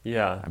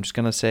 Yeah. I'm just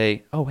going to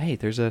say, oh, hey,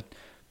 there's a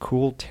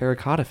cool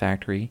terracotta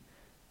factory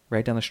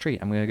right down the street.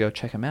 I'm going to go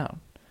check them out.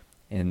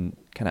 and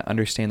kind of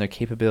understand their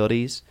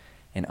capabilities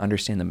and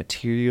understand the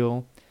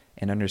material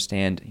and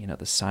understand,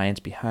 the science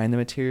behind the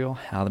material,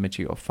 how the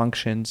material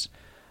functions,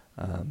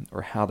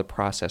 or how the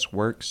process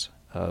works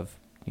of,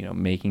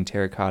 making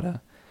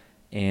terracotta,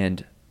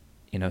 and,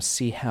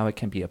 see how it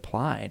can be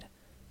applied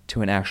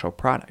to an actual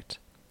product.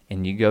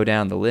 And you go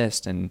down the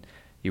list and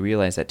you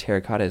realize that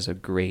terracotta is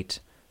it greatly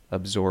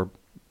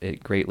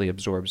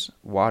absorbs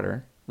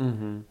water.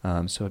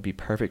 Mm-hmm. So it'd be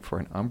perfect for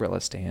an umbrella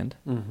stand.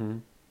 Mm-hmm.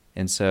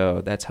 And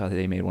so that's how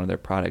they made one of their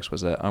products,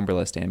 was an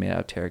umbrella stand made out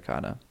of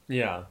terracotta.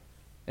 Yeah.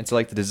 And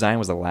so the design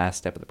was the last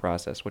step of the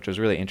process, which was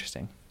really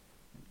interesting.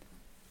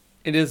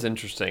 It is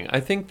interesting. I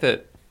think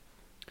that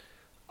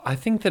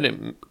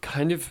it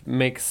kind of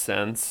makes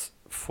sense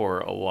for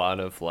a lot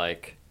of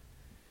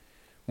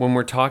when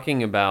we're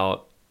talking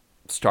about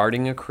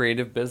starting a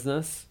creative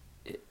business,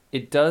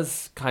 it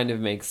does kind of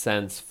make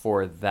sense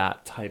for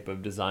that type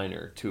of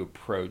designer to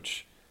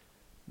approach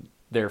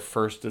their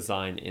first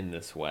design in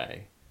this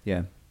way.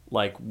 Yeah.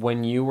 Like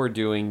when you were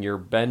doing your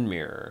bend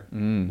mirror,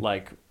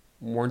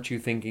 weren't you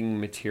thinking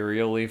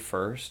materially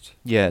first?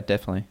 Yeah,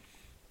 definitely.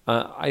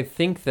 I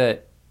think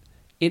that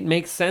it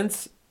makes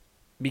sense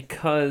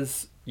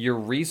because your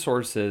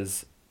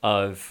resources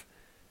of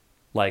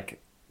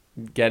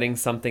getting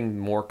something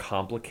more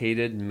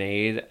complicated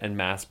made and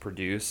mass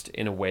produced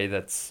in a way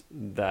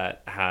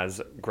that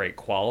has great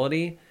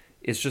quality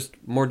is just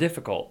more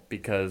difficult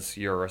because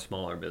you're a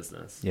smaller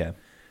business. Yeah.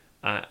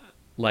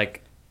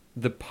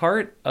 The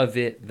part of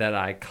it that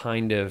I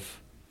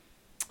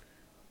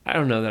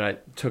don't know that I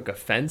took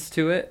offense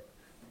to it,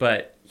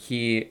 but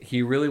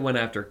he really went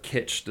after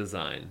kitsch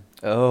design.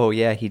 Oh,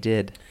 yeah, he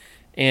did.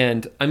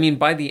 And I mean,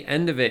 by the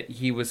end of it,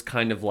 he was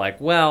kind of like,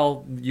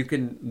 well,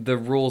 the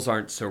rules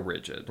aren't so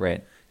rigid.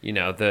 Right.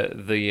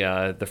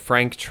 The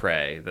Frank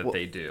tray that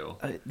they do.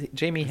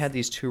 Jamie had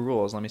these 2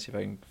 rules. Let me see if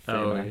I can fit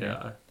them out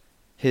yeah.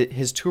 here.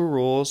 His 2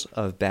 rules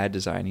of bad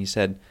design. He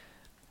said,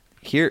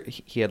 here,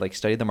 he had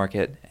studied the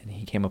market, and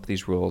he came up with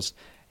these rules,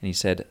 and he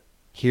said,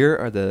 here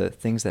are the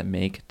things that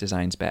make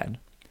designs bad.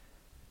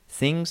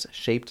 Things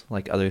shaped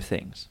like other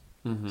things.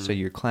 Mm-hmm. So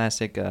your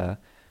classic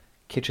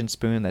kitchen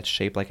spoon that's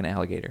shaped like an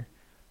alligator,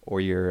 or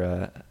your,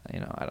 I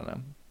don't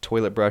know,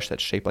 toilet brush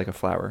that's shaped like a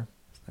flower.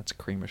 That's a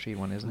cream sheet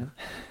one, isn't it?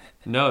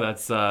 No,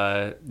 that's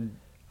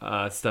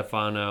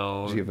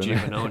Stefano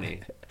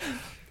Giovannoni.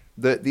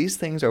 These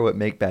things are what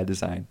make bad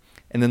design.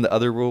 And then the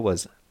other rule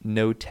was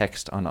no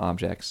text on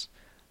objects.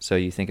 So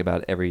you think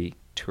about every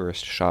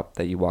tourist shop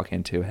that you walk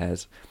into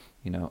has,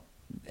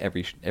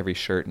 every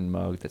shirt and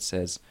mug that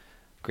says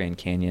Grand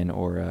Canyon,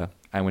 or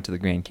I went to the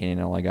Grand Canyon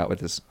and all I got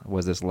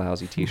was this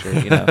lousy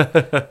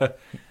T-shirt.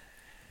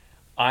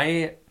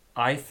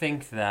 I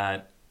think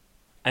that,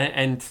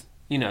 and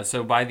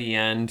so by the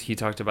end he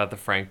talked about the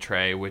Frank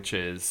tray, which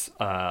is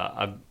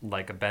a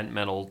bent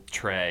metal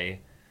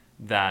tray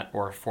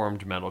or a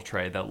formed metal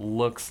tray that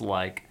looks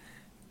like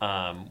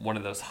one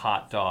of those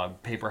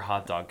paper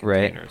hot dog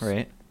containers.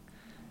 Right.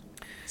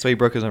 So he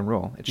broke his own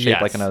rule. It's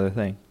shaped like another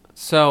thing.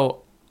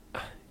 So,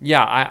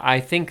 yeah, I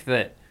think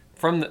that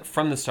from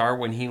the start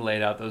when he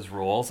laid out those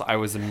rules, I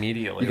was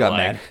immediately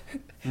mad.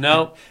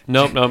 Nope.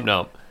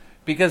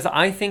 Because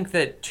I think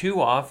that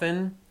too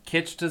often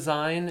kitsch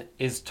design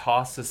is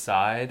tossed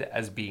aside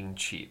as being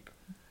cheap.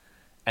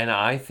 And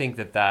I think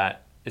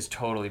that is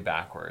totally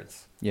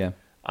backwards. Yeah.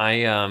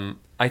 I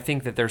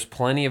think that there's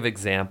plenty of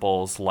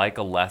examples like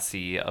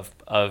Alessi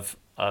of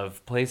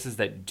places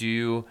that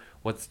do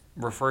what's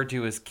referred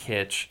to as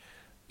kitsch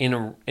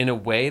in a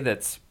way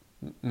that's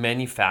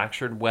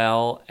manufactured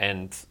well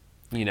and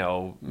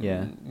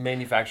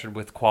manufactured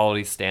with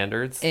quality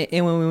standards.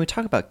 And when we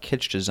talk about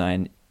kitsch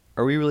design,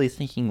 are we really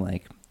thinking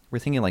we're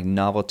thinking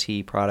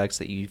novelty products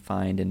that you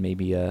find in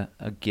maybe a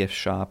gift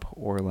shop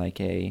or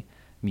a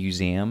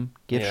museum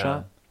gift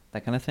shop,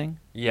 that kind of thing?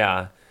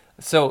 Yeah.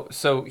 So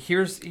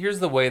here's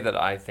the way that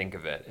I think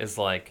of it is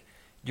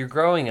you're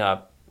growing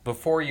up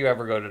before you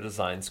ever go to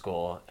design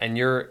school, and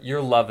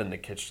you're loving the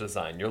kitsch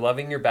design. You're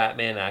loving your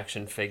Batman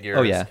action figures.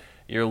 Oh yeah.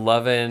 You're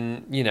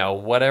loving,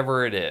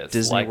 whatever it is.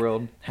 Disney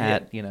World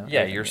hat,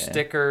 Yeah, your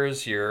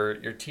stickers, your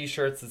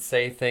T-shirts that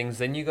say things.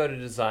 Then you go to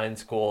design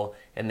school,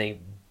 and they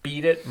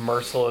beat it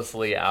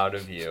mercilessly out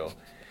of you.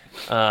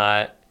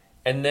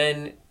 And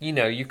then,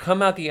 you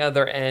come out the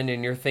other end,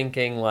 and you're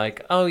thinking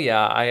oh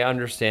yeah, I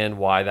understand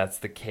why that's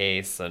the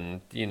case. And,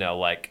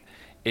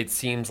 it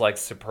seems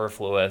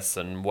superfluous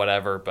and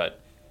whatever. But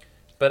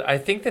I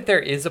think that there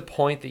is a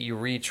point that you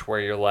reach where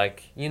you're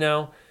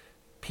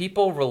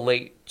people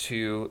relate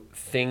to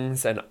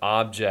things and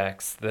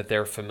objects that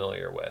they're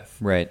familiar with.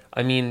 Right.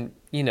 I mean,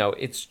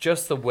 it's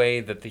just the way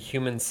that the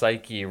human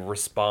psyche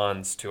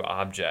responds to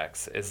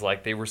objects is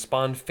they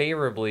respond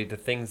favorably to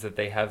things that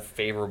they have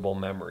favorable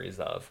memories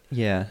of.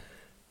 Yeah.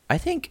 I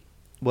think,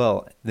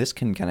 this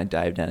can kind of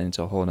dive down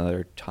into a whole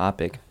other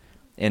topic,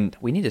 and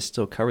we need to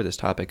still cover this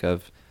topic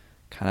of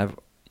kind of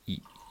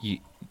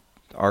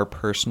our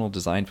personal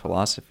design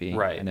philosophy.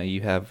 Right. I know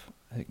you have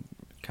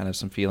kind of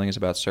some feelings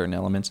about certain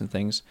elements and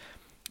things.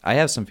 I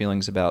have some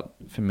feelings about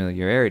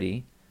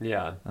familiarity.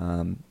 Yeah.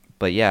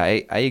 But yeah,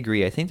 I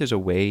agree. I think there's a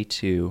way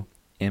to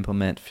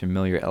implement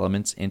familiar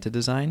elements into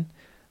design.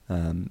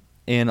 And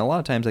a lot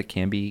of times that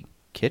can be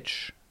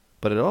kitsch,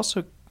 but it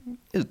also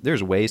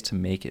there's ways to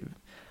make it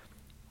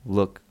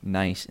look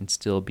nice and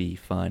still be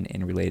fun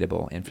and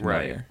relatable and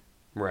familiar.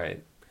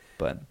 Right.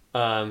 But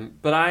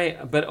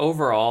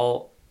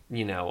overall,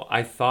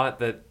 I thought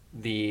that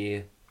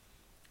the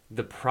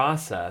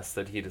process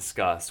that he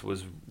discussed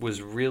was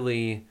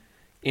really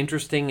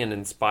interesting and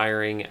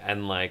inspiring,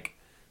 and like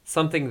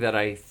something that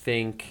I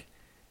think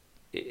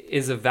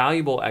is a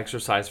valuable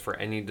exercise for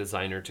any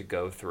designer to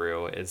go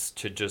through, is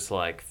to just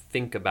like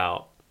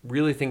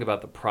really think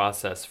about the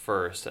process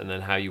first, and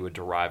then how you would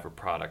derive a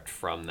product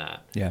from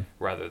that. Yeah.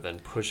 Rather than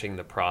pushing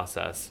the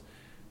process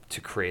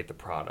to create the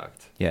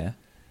product. Yeah.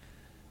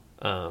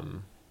 But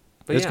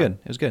it was good.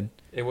 It was good.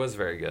 It was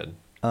very good.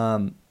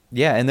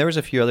 Yeah, and there was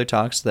a few other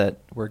talks that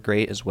were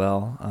great as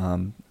well.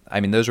 I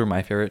mean, those were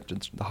my favorite,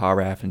 the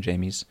Haraf and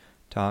Jamie's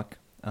talk.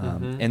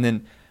 And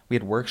then we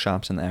had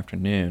workshops in the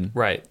afternoon.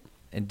 Right.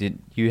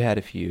 And you had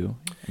a few?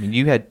 I mean,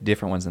 you had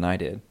different ones than I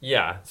did.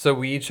 Yeah, so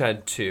we each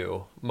had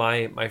two.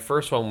 My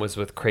first one was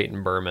with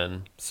Creighton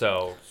Berman.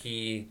 So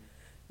he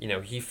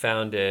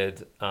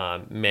founded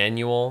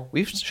Manual.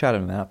 We've shouted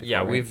him out before. Yeah,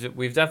 right?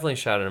 we've definitely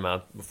shouted him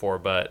out before,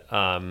 but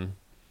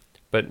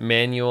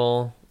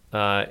Manual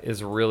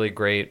is a really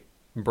great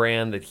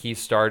brand that he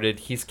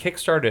started. He's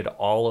kickstarted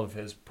all of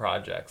his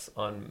projects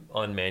on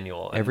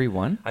Manual. Every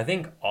one? I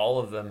think all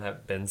of them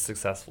have been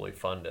successfully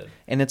funded.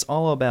 And it's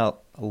all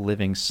about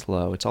living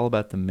slow. It's all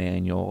about the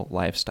manual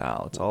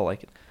lifestyle. It's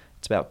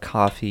about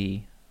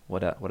coffee.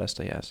 What else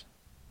do he has?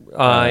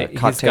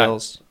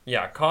 Cocktails.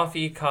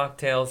 Coffee,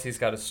 cocktails. He's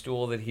got a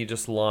stool that he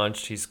just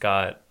launched. He's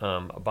got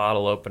a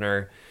bottle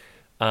opener.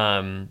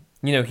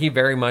 He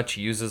very much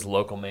uses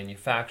local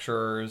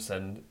manufacturers,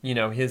 and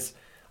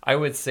I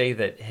would say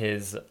that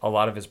a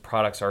lot of his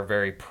products are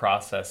very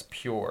process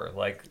pure.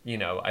 Like,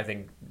 I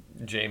think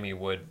Jamie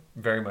would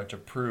very much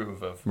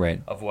approve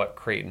of what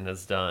Creighton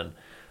has done.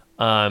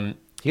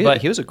 He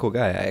was a cool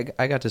guy.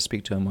 I got to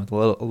speak to him a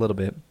little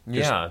bit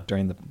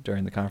during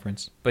the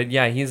conference. But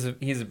yeah, he's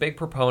a big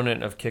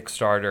proponent of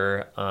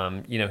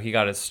Kickstarter. He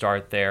got his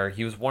start there.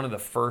 He was one of the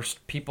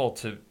first people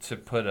to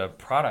put a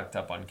product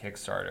up on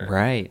Kickstarter,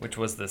 right? Which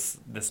was this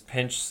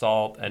pinch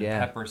salt and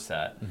pepper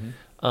set.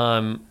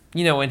 Mm-hmm.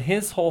 And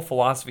his whole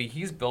philosophy,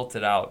 he's built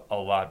it out a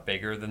lot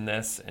bigger than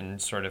this,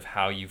 and sort of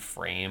how you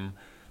frame,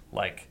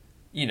 like,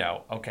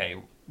 okay,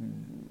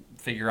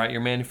 figure out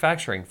your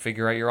manufacturing,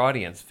 figure out your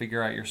audience,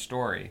 figure out your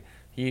story.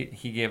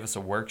 He gave us a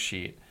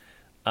worksheet,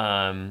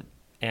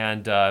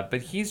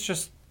 but he's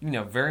just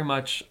very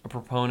much a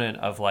proponent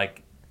of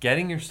like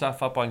getting your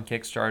stuff up on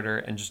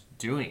Kickstarter and just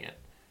doing it,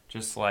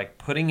 just like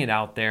putting it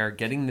out there,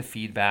 getting the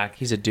feedback.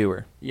 He's a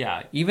doer.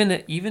 Yeah, even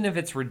if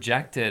it's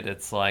rejected,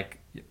 it's like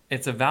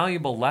it's a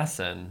valuable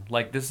lesson.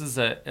 Like, this is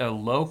a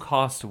low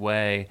cost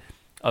way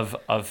of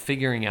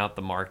figuring out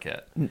the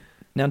market.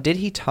 Now, did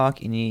he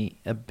talk any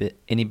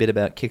bit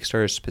about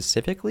Kickstarter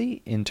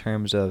specifically in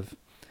terms of?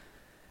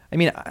 I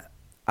mean,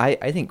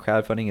 I think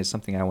crowdfunding is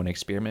something I want to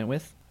experiment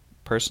with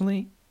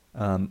personally.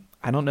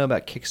 I don't know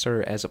about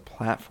Kickstarter as a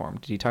platform.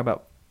 Did he talk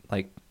about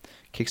like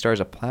Kickstarter as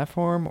a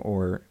platform,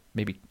 or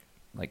maybe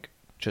like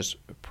just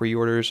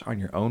pre-orders on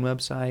your own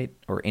website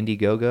or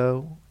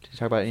Indiegogo? Did he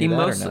talk about any of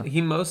that or no?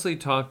 He mostly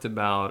talked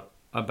about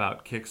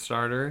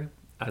Kickstarter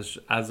as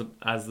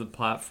the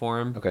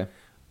platform. Okay.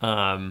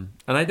 And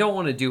I don't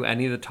want to do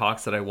any of the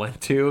talks that I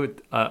went to,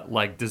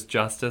 like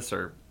disjustice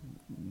or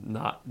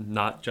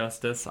not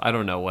justice. I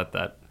don't know what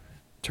that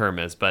term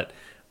is, but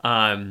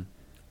I'm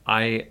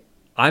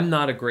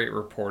not a great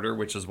reporter,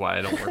 which is why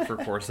I don't work for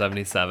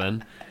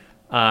Core77.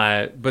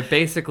 But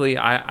basically,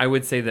 I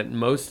would say that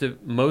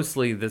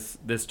mostly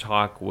this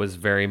talk was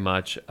very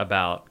much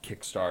about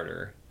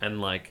Kickstarter,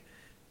 and like,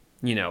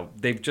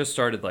 they've just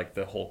started like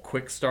the whole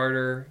quick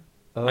starter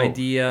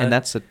idea. And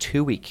that's a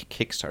 2-week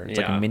Kickstarter. It's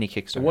like a mini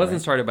Kickstarter. It wasn't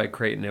started by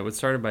Creighton. It was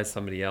started by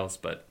somebody else,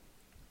 but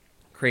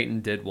Creighton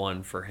did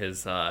one for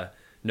his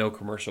no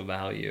commercial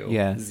value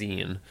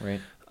zine. Right.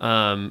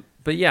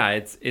 But yeah,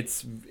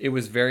 it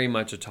was very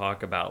much a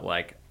talk about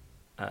like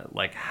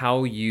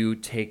how you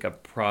take a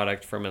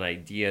product from an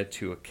idea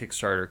to a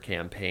Kickstarter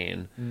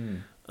campaign.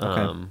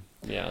 Okay.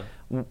 Yeah.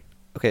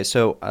 Okay,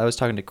 so I was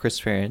talking to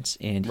Chris Ferentz,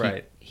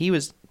 and he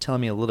was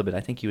telling me a little bit. I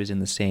think he was in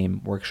the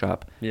same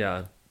workshop.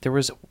 Yeah. There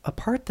was a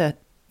part that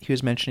he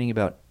was mentioning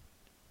about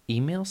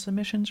email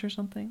submissions or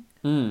something.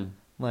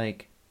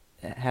 Like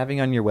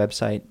having on your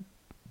website,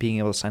 being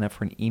able to sign up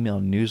for an email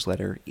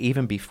newsletter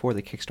even before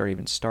the Kickstarter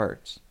even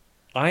starts.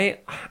 I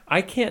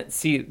can't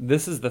see.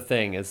 This is the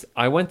thing, is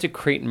I went to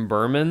Creighton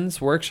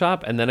Berman's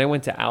workshop, and then I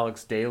went to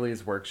Alex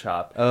Daly's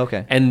workshop. Oh,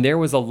 okay. And there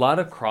was a lot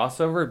of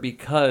crossover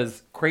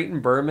because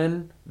Creighton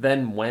Berman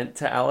then went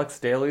to Alex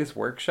Daly's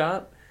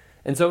workshop.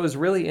 And so it was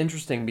really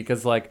interesting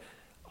because like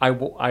I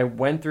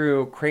went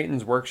through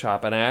Creighton's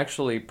workshop, and I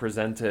actually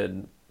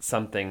presented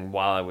something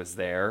while I was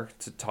there,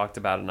 talked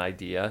about an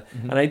idea.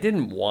 And I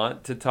didn't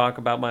want to talk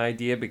about my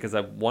idea because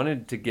I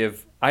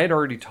had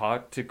already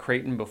talked to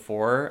Creighton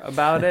before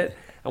about it.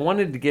 I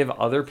wanted to give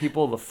other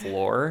people the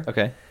floor.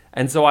 Okay.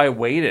 And so I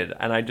waited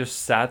and I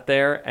just sat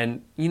there.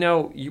 And,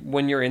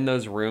 when you're in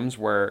those rooms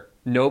where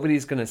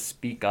nobody's going to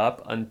speak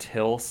up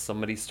until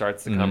somebody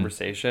starts the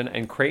conversation.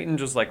 And Creighton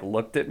just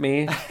looked at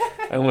me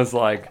and was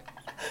like,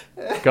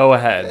 go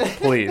ahead,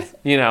 please.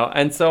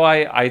 And so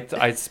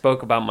I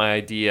spoke about my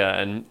idea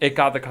and it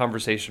got the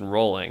conversation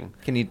rolling.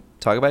 Can you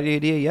talk about your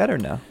idea yet or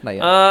no? Not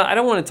yet. I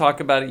don't want to talk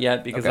about it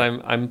yet because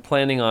okay. I'm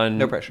planning on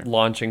no pressure.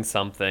 Launching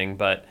something.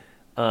 But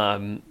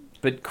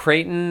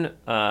Creighton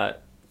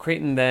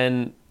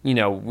then,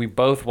 we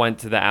both went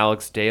to the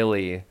Alex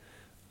Daly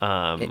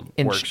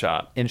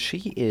workshop. And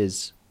she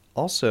is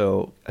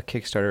also a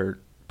Kickstarter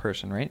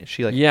person, right? Is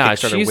she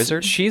Kickstarter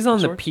wizard? She's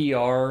on the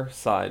PR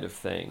side of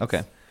things.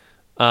 Okay.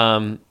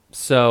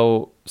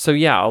 So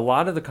yeah, a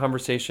lot of the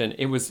conversation,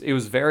 it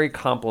was very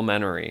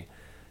complimentary.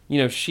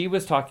 She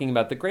was talking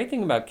about the great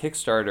thing about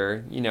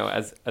Kickstarter,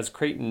 as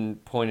Creighton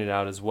pointed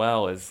out as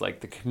well, is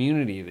the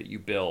community that you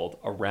build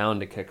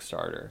around a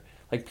Kickstarter.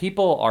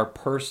 People are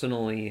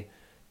personally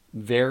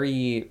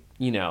very,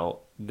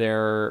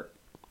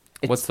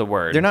 what's the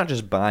word? They're not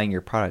just buying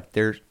your product.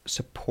 They're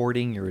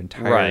supporting your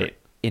entire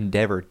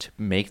endeavor to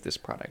make this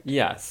product.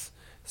 Yes.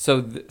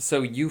 So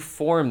you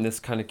form this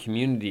kind of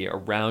community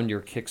around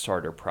your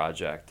Kickstarter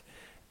project.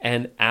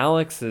 And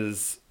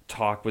Alex's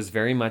talk was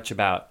very much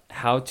about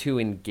how to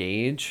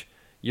engage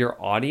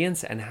your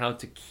audience and how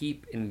to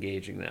keep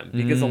engaging them.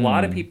 Because a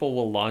lot of people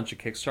will launch a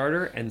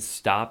Kickstarter and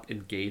stop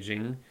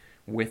engaging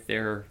with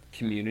their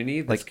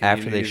community.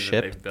 After they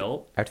ship, they've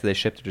built. After they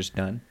ship, they're just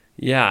done.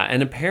 Yeah,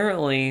 and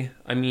apparently,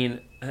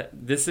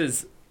 this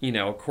is,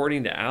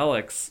 according to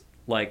Alex,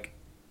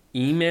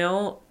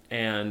 email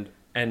and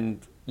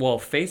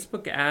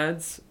Facebook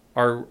ads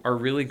are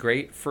really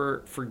great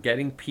for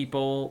getting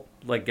people,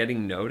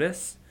 getting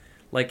noticed.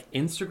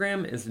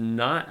 Instagram is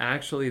not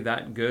actually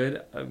that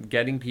good at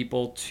getting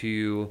people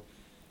to,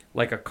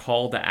 a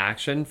call to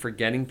action for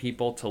getting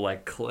people to,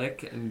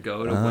 click and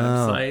go to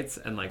websites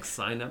and,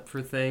 sign up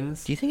for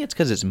things. Do you think it's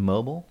because it's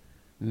mobile?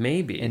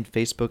 Maybe. And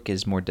Facebook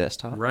is more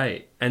desktop?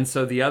 Right. And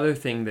so the other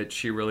thing that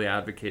she really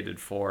advocated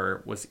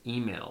for was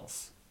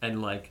emails.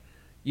 And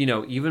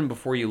even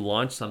before you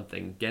launch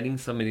something, getting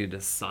somebody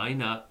to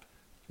sign up,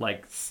 go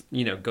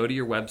to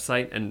your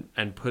website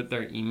and put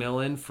their email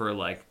in for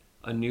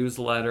a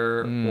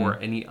newsletter or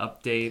any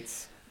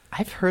updates.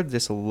 I've heard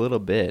this a little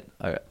bit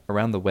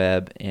around the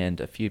web, and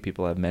a few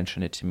people have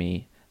mentioned it to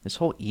me. This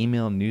whole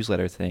email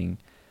newsletter thing,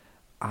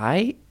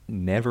 I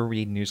never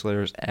read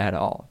newsletters at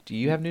all. Do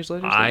you have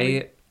newsletters?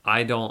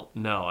 I don't.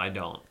 No, I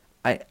don't.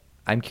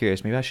 I'm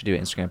curious. Maybe I should do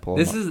an Instagram poll.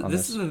 This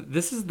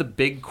is the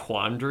big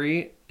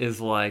quandary. Is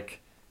that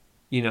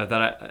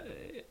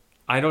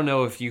I don't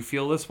know if you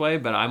feel this way,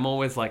 but I'm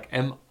always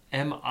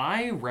am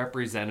I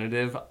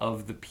representative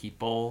of the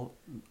people,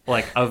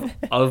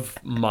 of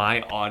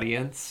my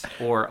audience,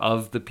 or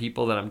of the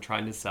people that I'm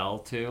trying to sell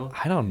to?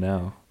 I don't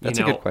know. That's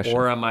a good question.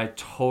 Or am I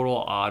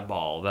total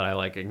oddball that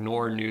I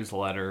ignore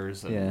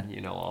newsletters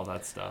and all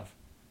that stuff?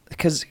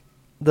 Because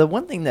the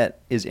one thing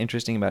that is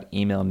interesting about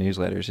email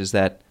newsletters is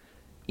that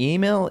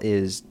email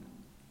is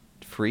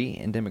free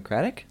and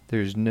democratic.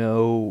 There's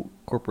no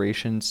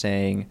corporation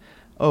saying,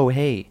 oh,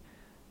 hey,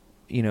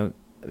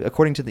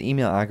 according to the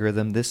email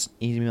algorithm, this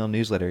email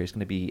newsletter is going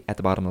to be at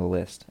the bottom of the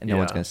list and no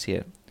one's going to see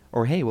it.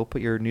 Or, hey, we'll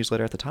put your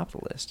newsletter at the top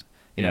of the list.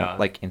 You know,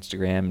 like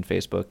Instagram and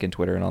Facebook and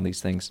Twitter and all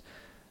these things.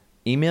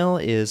 Email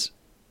is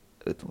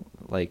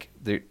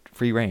the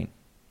free reign.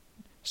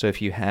 So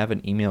if you have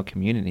an email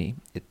community,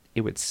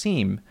 it would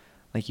seem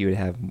like you would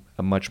have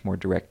a much more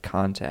direct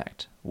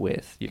contact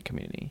with your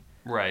community.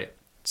 Right.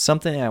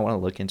 Something I want to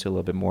look into a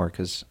little bit more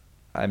because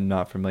I'm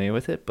not familiar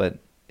with it, but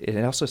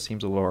it also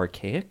seems a little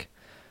archaic.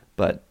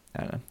 But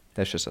I don't know.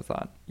 That's just a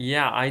thought.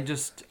 Yeah, I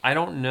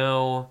don't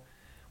know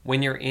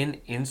when you're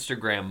in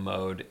Instagram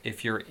mode,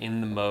 if you're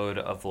in the mode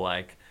of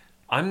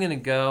I'm going to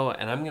go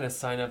and I'm going to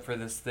sign up for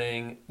this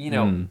thing.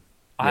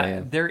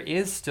 There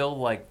is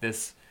still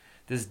this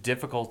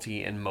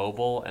difficulty in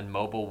mobile and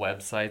mobile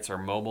websites or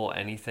mobile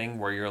anything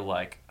where you're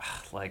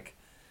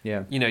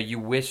you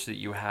wish that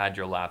you had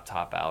your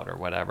laptop out or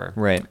whatever.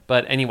 Right.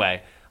 But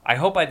anyway, I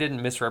hope I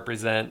didn't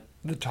misrepresent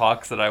the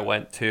talks that I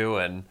went to,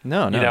 and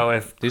no.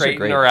 If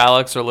Creighton or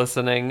Alex are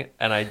listening,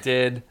 and I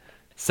did,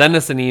 send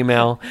us an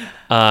email.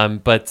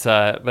 But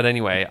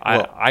anyway,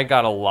 I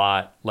got a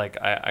lot.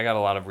 I got a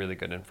lot of really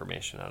good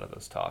information out of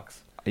those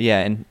talks.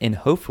 Yeah, and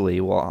hopefully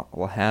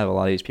we'll have a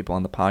lot of these people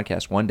on the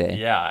podcast one day.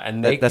 Yeah,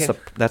 and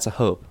that's a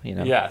hope,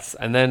 Yes,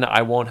 and then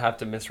I won't have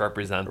to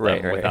misrepresent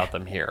them without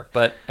them here.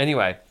 But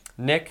anyway,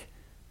 Nick,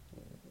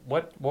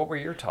 what were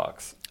your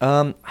talks?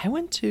 I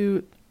went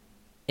to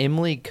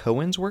Emily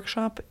Cohen's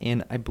workshop,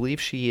 and I believe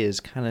she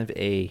is kind of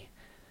a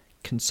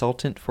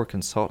consultant for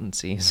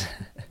consultancies.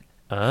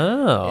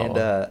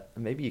 Oh.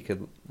 And maybe you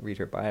could read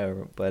her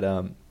bio,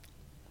 but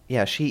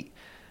she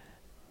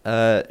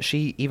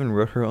even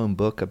wrote her own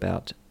book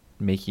about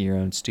making your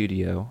own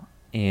studio.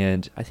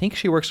 And I think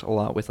she works a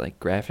lot with like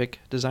graphic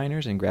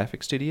designers and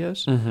graphic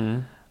studios.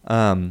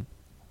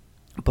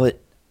 But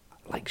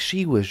like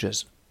she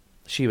was,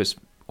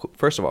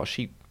 first of all,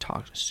 she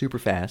talked super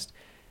fast,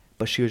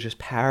 but she was just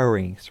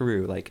powering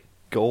through like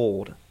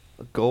golds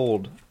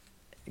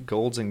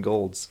and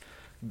golds.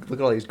 Look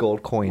at all these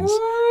gold coins.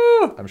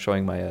 I'm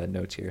showing my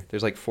notes here.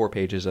 There's like 4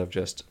 pages of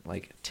just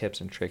like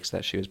tips and tricks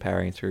that she was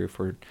powering through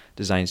for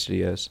design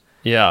studios.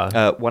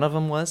 Yeah. One of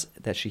them was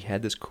that she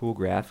had this cool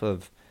graph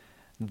of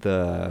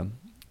the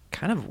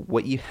kind of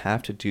what you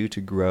have to do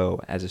to grow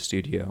as a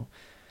studio.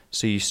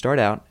 So you start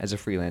out as a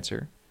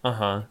freelancer.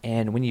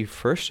 And when you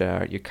first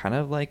start out, you're kind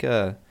of like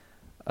a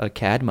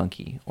CAD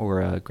monkey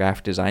or a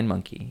graphic design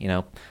monkey. You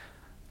know,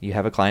 you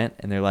have a client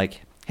and they're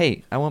like,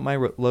 hey, I want my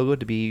logo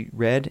to be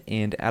red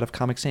and out of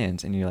Comic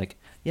Sans. And you're like,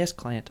 yes,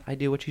 client, I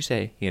do what you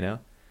say, you know?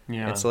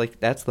 Yeah. And so, like,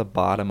 that's the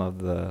bottom of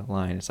the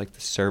line. It's like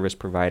the service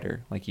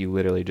provider. Like, you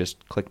literally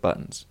just click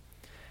buttons.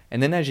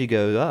 And then as you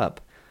go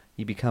up,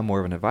 you become more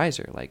of an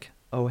advisor. Like,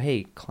 oh,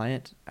 hey,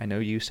 client, I know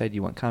you said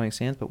you want Comic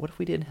Sans, but what if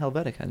we did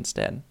Helvetica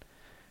instead?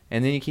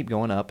 And then you keep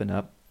going up and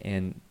up.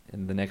 And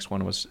the next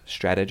one was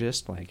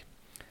strategist. Like,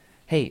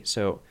 hey,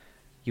 so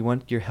you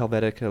want your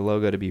Helvetica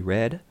logo to be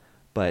red,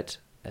 but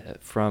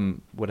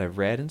from what I've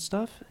read and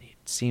stuff, it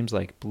seems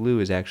like blue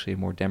is actually a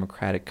more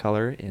democratic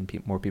color, and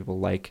more people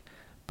like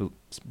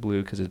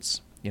blue because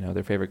it's, you know,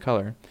 their favorite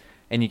color.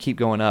 And you keep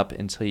going up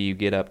until you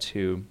get up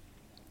to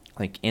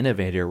like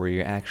innovator, where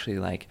you're actually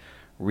like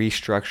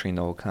restructuring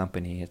the whole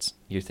company.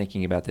 You're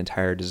thinking about the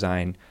entire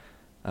design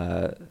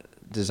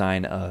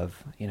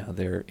of, you know,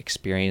 their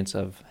experience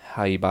of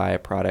how you buy a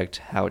product,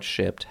 how it's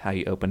shipped, how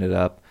you open it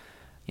up,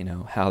 you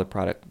know, how the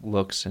product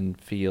looks and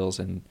feels,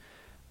 and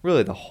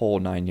really the whole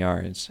 9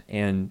 yards.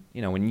 And,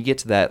 you know, when you get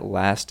to that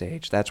last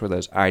stage, that's where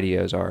those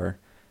ideas are,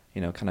 you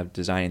know, kind of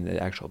designing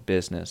the actual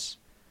business.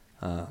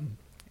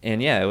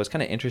 And yeah, it was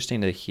kind of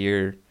interesting to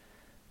hear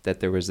that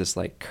there was this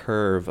like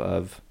curve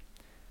of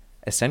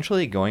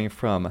essentially going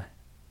from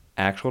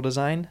actual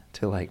design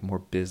to like more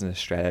business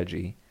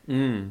strategy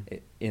in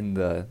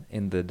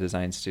the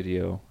design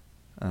studio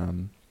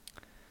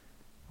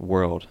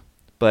world.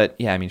 But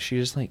yeah, I mean, she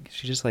just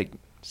like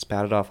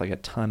spouted off like a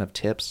ton of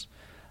tips.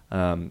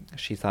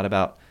 She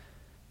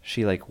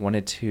like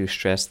wanted to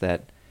stress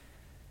that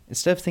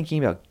instead of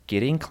thinking about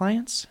getting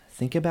clients,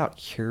 think about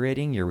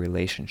curating your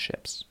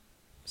relationships.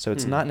 So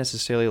it's not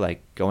necessarily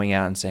like going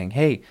out and saying,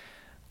 hey,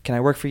 can I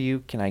work for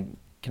you? Can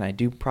I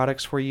do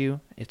products for you?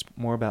 It's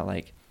more about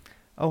like,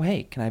 oh,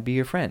 hey, can I be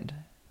your friend?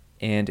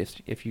 And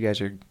if you guys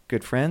are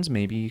good friends,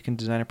 maybe you can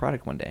design a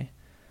product one day.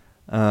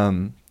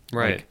 Right.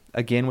 Like,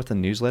 again, with the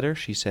newsletter,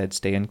 she said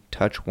stay in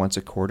touch once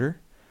a quarter,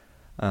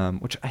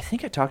 which I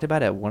think I talked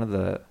about at one of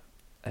the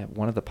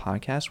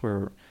podcasts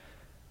where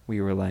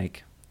we were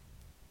like,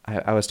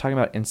 I was talking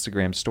about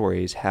Instagram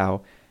stories,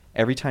 how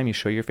every time you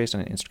show your face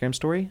on an Instagram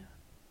story,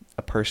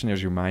 a person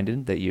is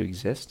reminded that you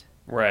exist.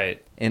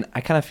 Right. And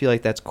I kind of feel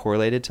like that's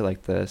correlated to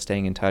like the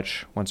staying in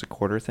touch once a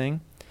quarter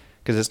thing,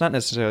 because it's not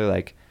necessarily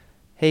like,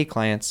 hey,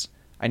 clients,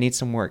 I need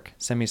some work.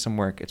 Send me some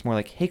work. It's more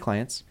like, hey,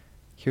 clients,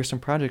 here's some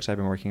projects I've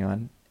been working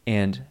on.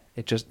 And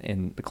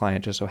the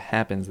client just so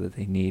happens that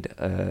they need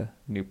a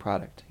new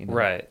product. You know?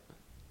 Right.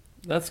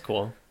 That's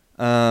cool.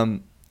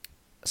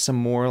 Some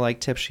more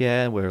like tips she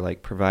had were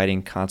like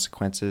providing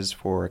consequences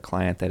for a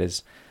client that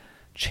is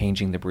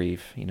changing the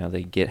brief. You know,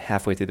 they get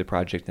halfway through the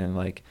project and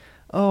like,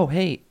 oh,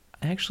 hey,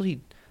 I actually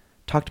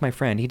talked to my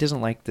friend. He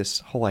doesn't like this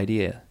whole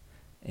idea.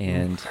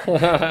 And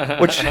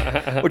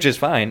which is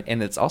fine,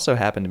 and it's also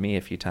happened to me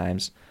a few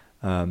times,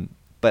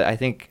 but I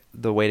think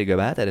the way to go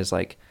about that is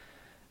like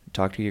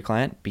talk to your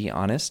client, be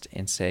honest,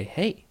 and say,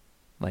 hey,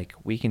 like,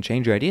 we can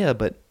change your idea,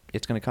 but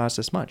it's going to cost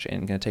this much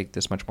and going to take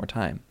this much more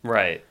time.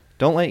 Right.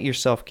 Don't let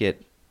yourself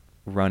get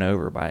run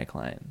over by a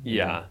client.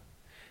 Yeah. Know?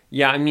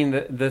 Yeah, I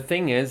mean, the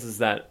thing is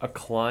that a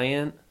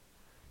client,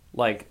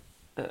 like,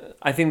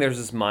 I think there's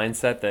this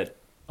mindset that,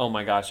 oh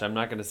my gosh, I'm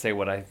not going to say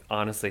what I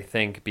honestly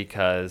think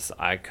because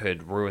I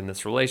could ruin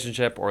this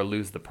relationship or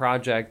lose the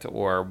project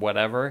or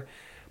whatever.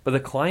 But the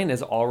client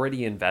is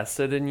already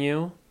invested in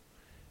you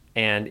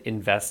and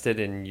invested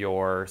in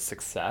your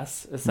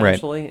success,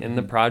 essentially, in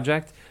the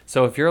project.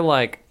 So if you're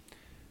like,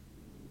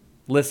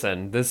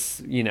 listen, this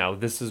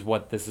is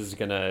what this is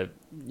going to,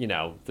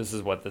 this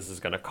is what this is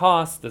going to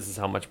cost. This is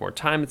how much more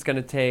time it's going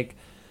to take.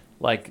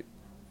 Like,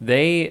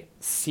 they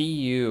see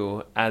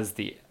you as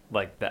the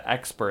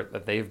expert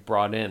that they've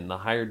brought in, the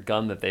hired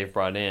gun that they've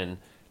brought in.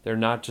 They're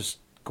not just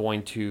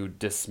going to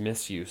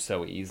dismiss you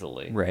so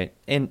easily. Right.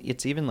 And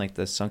it's even like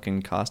the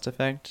sunken cost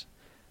effect.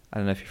 I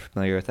don't know if you're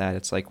familiar with that.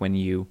 It's like when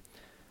you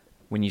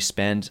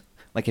spend,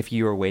 like if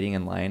you were waiting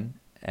in line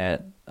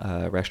at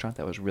a restaurant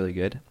that was really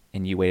good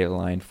and you waited in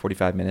line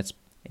 45 minutes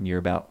and you're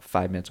about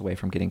 5 minutes away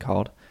from getting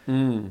called.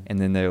 And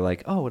then they're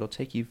like, oh, it'll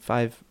take you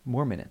 5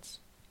 more minutes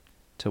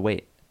to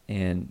wait.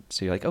 And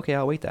so you're like, okay,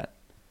 I'll wait that.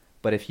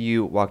 But if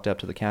you walked up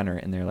to the counter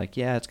and they're like,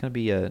 yeah, it's going to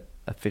be a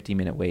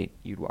 50-minute wait,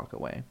 you'd walk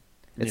away.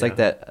 It's like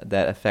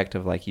that effect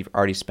of like you've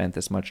already spent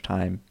this much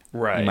time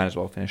Right. You might as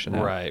well finish it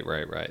out.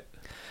 Right.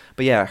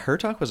 But yeah, her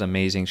talk was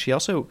amazing. She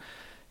also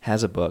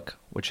has a book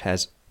which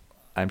has,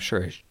 I'm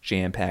sure, is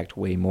jam-packed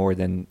way more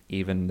than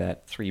even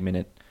that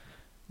 3-minute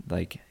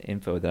like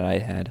info that I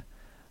had.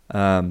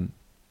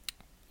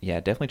 Yeah,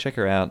 definitely check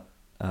her out.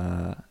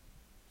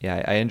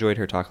 Yeah, I enjoyed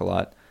her talk a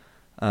lot.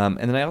 And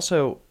then I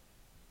also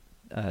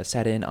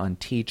sat in on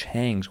T.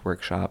 Chang's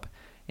workshop,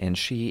 and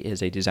she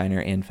is a designer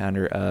and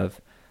founder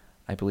of,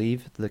 I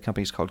believe the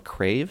company's called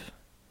Crave.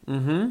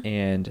 Mm-hmm.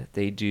 And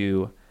they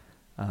do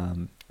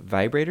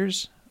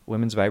vibrators,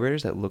 women's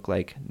vibrators that look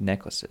like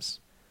necklaces.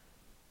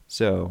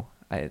 So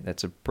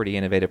that's a pretty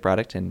innovative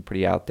product and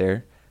pretty out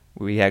there.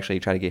 We actually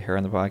try to get her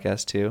on the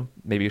podcast too.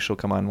 Maybe she'll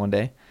come on one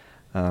day.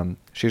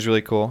 She was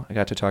really cool. I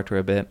got to talk to her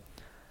a bit.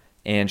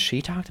 And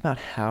she talked about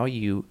how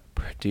you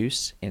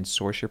produce and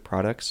source your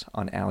products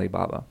on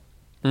Alibaba.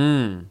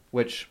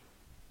 Which,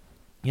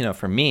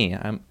 for me,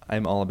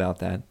 I'm all about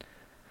that.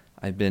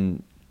 I've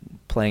been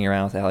playing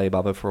around with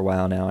Alibaba for a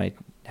while now. I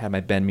had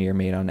my Ben Mir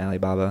made on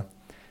Alibaba.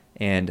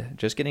 And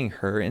just getting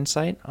her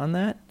insight on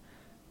that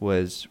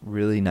was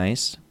really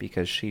nice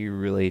because she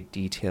really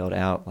detailed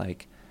out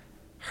like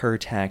her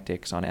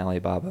tactics on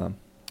Alibaba.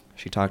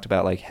 She talked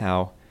about like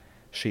how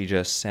she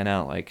just sent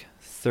out like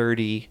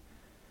 30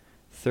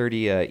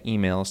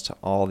 emails to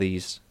all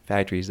these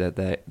factories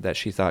that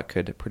she thought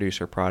could produce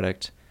her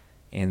product,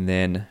 and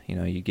then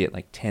you get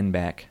like 10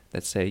 back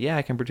that say, yeah,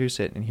 I can produce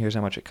it and here's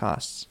how much it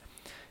costs,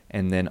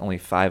 and then only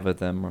 5 of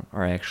them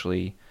are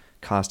actually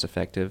cost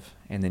effective,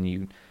 and then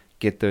you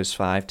get those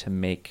 5 to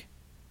make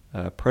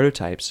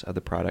prototypes of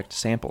the product,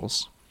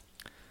 samples,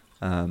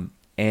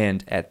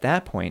 and at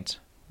that point,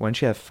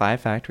 once you have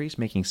 5 factories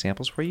making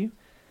samples for you,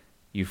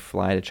 you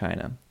fly to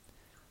China,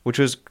 which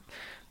was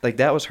like,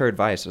 that was her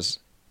advice.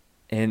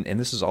 And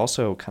this is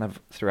also kind of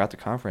throughout the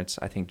conference.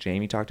 I think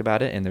Jamie talked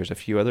about it, and there's a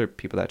few other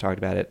people that talked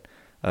about it,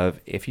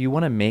 of if you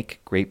want to make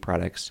great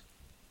products,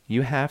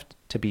 you have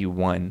to be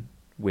one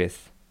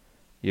with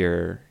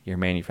your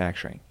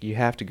manufacturing. You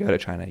have to go to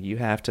China. You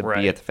have to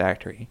be at the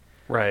factory.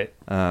 Right.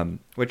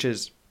 Which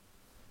is,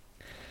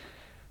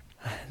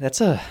 that's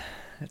a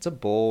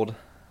bold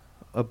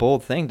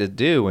thing to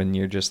do when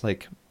you're just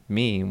like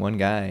me, one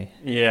guy.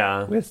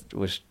 Yeah. With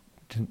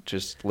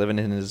just living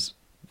in his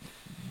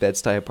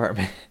Bed-Stuy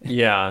apartment.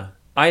 Yeah.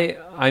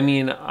 I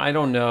mean, I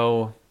don't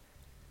know.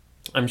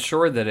 I'm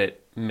sure that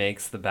it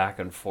makes the back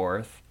and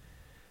forth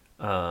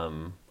a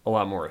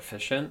lot more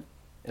efficient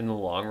in the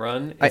long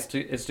run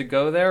is to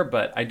go there,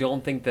 but I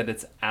don't think that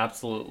it's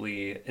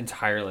absolutely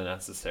entirely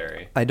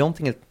necessary. I don't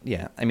think it.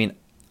 Yeah. I mean,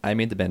 I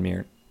made the Ben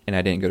Mir and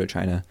I didn't go to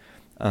China.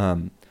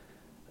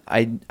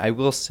 I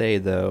will say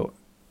though,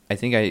 I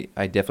think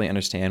I definitely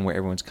understand where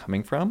everyone's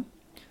coming from,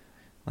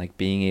 like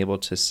being able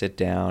to sit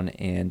down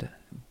and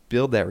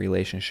build that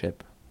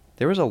relationship.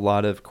 There was a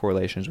lot of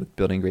correlations with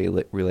building great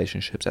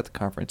relationships at the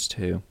conference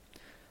too.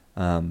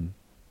 And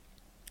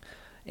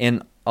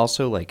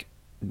also like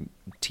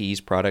T's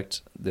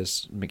product,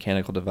 this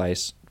mechanical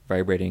device,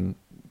 vibrating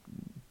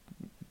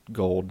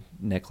gold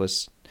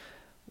necklace,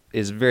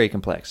 is very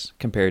complex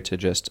compared to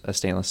just a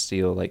stainless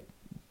steel like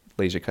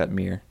laser cut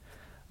mirror.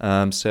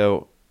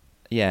 So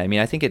yeah, I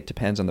mean, I think it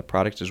depends on the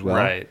product as well.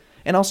 Right.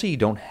 And also you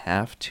don't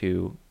have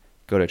to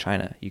go to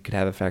China. You could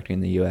have a factory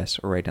in the US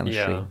or right down the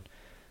street.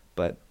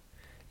 But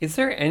is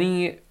there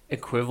any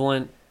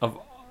equivalent of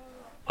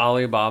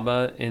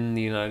Alibaba in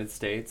the United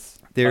States?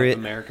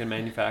 American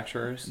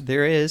manufacturers?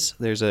 There's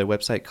a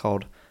website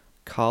called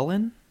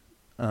Colin.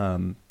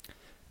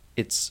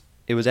 It's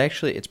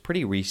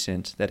pretty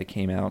recent that it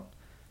came out.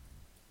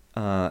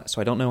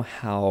 So I don't know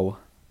how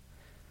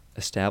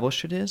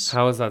established it is.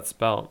 How is that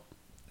spelled?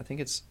 I think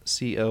it's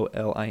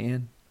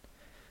Colin.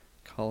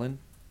 Colin.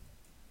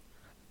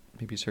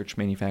 Maybe search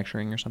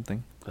manufacturing or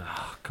something.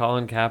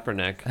 Colin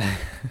Kaepernick.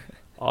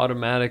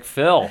 Automatic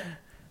fill.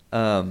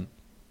 But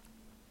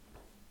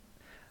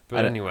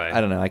anyway, I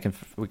don't know.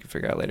 We can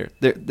figure out later.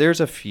 There's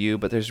a few,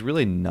 but there's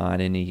really not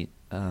any.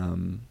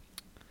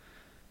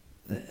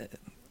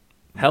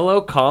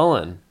 Hello,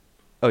 Colin.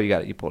 Oh, you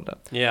got it. You pulled it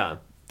up. Yeah.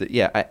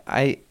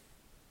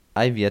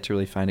 I've yet to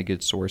really find a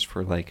good source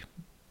for like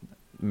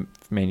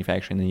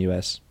manufacturing in the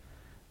U.S.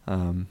 I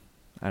don't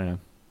know.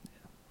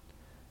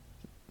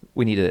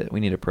 We need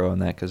a pro on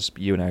that because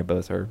you and I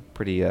both are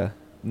pretty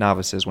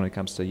novices when it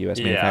comes to U.S.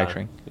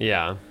 manufacturing.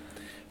 Yeah.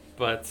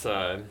 But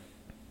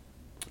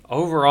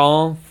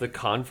overall, the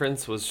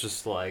conference was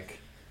just like,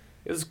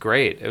 it was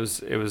great. It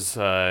was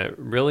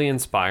really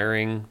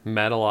inspiring.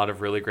 Met a lot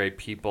of really great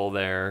people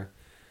there.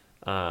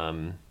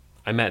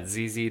 I met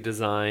ZZ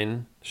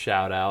Design.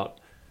 Shout out.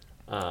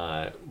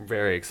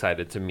 Very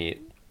excited to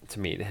meet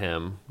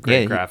him.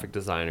 Great graphic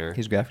designer.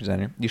 He's a graphic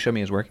designer. You showed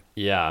me his work.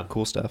 Yeah.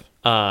 Cool stuff.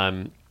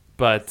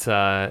 But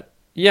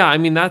yeah, I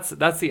mean that's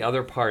the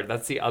other part.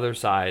 That's the other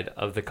side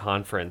of the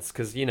conference,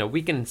 because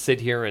we can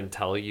sit here and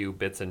tell you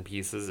bits and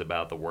pieces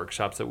about the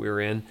workshops that we were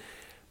in,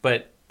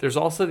 but there's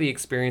also the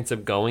experience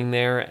of going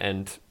there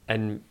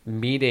and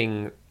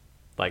meeting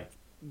like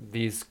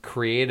these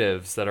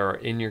creatives that are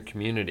in your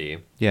community.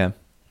 Yeah.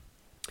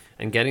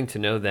 And getting to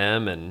know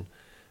them and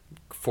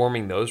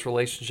forming those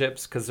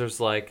relationships, because there's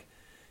like,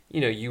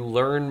 you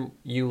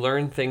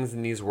learn things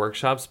in these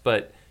workshops,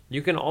 but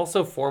you can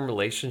also form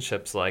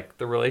relationships. Like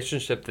the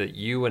relationship that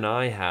you and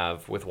I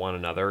have with one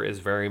another is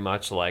very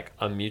much like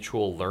a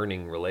mutual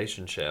learning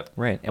relationship.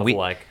 Right. And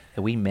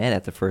we met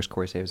at the first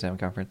Core77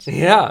 conference.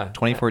 Yeah.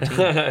 2014.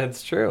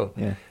 It's true.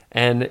 Yeah.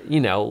 And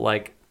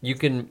like you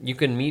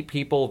can meet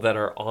people that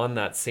are on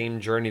that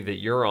same journey that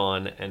you're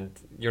on, and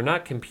you're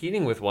not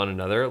competing with one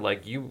another.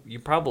 Like you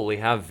probably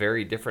have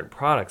very different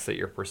products that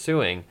you're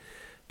pursuing,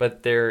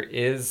 but there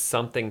is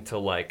something to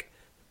like,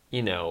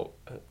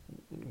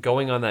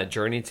 going on that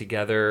journey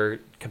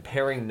together,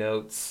 comparing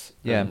notes.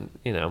 Yeah.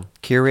 And,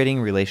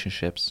 curating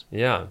relationships.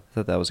 Yeah. I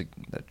thought that was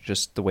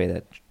just the way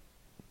that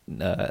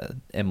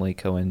Emily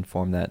Cohen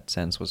formed that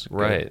sentence was good.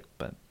 Right.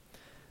 But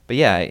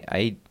yeah,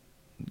 I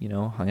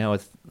hung out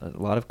with a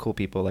lot of cool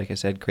people. Like I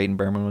said, Creighton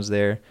Berman was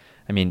there.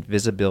 I mean,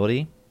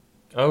 Visibility.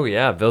 Oh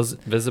yeah,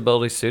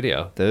 Visibility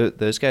Studio.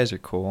 Those guys are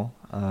cool.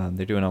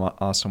 They're doing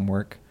awesome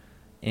work.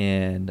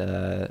 And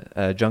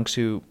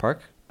Jungsu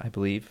Park, I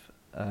believe,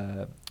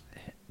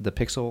 the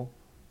Pixel.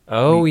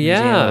 Oh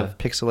Museum yeah, of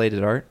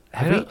Pixelated Art.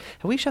 Have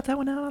we shut that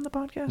one out on the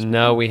podcast?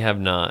 No, we have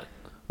not.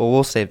 Well,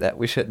 we'll save that.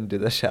 We shouldn't do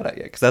the shout out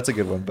yet because that's a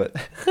good one. But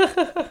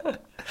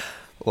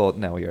well,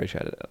 no, we already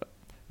shouted it out.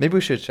 Maybe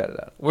we should shout it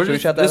out. Should we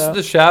shout that out? This is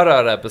the shout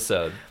out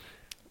episode.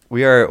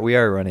 We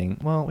are running.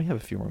 Well, we have a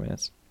few more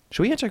minutes.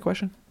 Should we answer a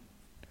question?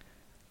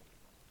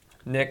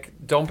 Nick,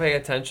 don't pay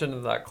attention to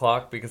that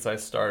clock because I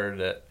started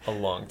it a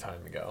long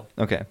time ago.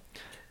 Okay.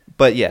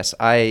 But yes,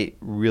 I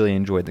really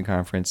enjoyed the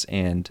conference,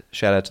 and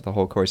shout out to the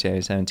whole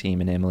Core77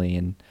 team and Emily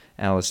and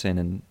Allison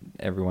and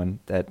everyone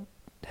that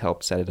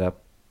helped set it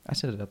up. I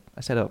set it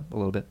up a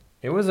little bit.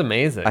 It was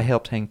amazing. I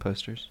helped hang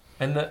posters.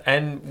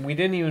 And we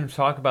didn't even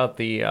talk about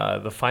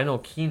the final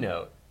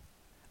keynote.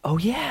 Oh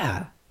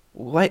yeah,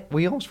 what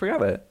we almost forgot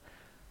about it.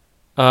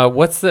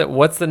 What's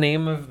the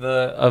name of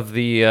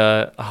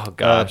the oh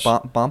gosh,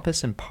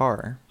 Bompus and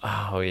Parr.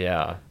 Oh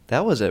yeah,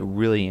 that was a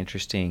really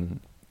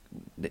interesting.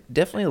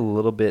 Definitely a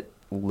little bit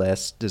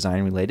less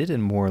design related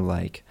and more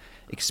like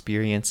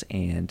experience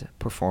and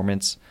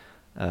performance,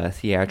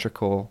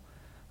 theatrical.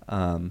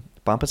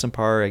 Bompus and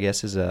Parr, I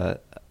guess, is a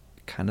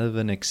kind of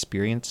an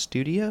experience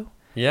studio.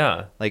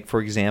 Yeah. Like, for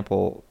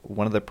example,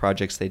 one of the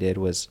projects they did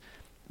was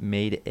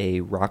made a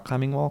rock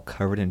climbing wall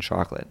covered in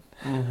chocolate.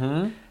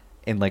 Mm-hmm.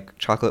 And, like,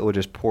 chocolate would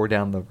just pour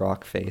down the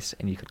rock face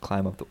and you could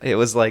climb up. It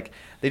was like,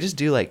 they just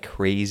do, like,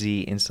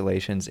 crazy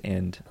installations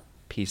and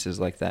pieces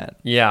like that.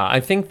 Yeah, I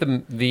think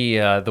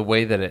the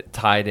way that it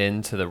tied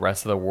into the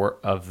rest of the work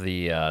of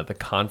the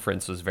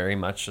conference was very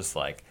much just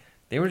like,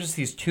 they were just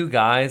these two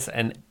guys,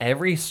 and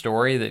every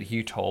story that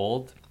he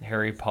told,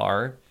 Harry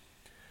Parr,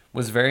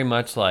 was very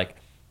much like,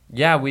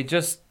 yeah, we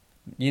just,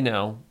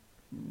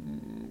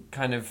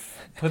 kind of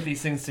put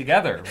these things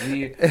together.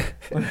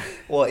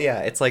 Well,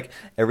 yeah, it's like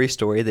every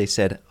story they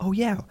said, oh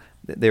yeah,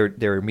 they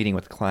were meeting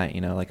with the client,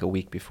 like a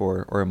week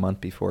before or a month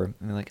before, and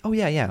they're like, oh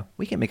yeah,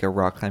 we can make a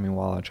rock climbing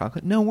wall out of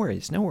chocolate. No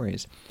worries.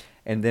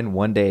 And then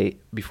one day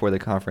before the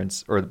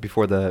conference or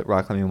before the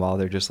rock climbing wall,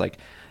 they're just like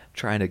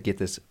trying to get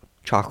this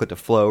chocolate to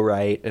flow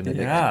right, and then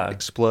it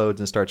explodes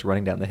and starts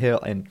running down the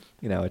hill, and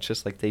it's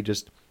just like they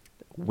just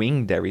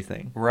winged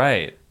everything.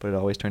 Right. But it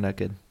always turned out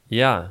good.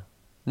 Yeah.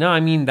 No,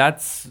 I mean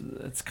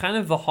it's kind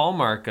of the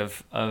hallmark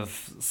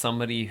of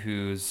somebody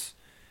who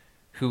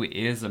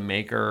is a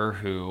maker,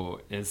 who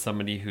is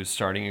somebody who's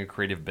starting a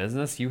creative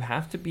business. You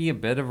have to be a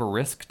bit of a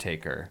risk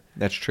taker.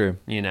 That's true.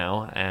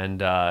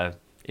 And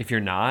if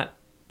you're not,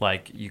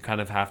 like, you kind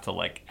of have to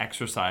like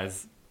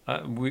exercise.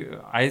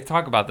 I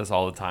talk about this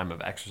all the time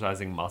of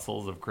exercising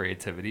muscles of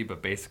creativity,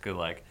 but basically,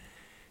 like,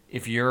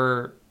 if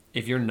you're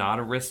not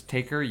a risk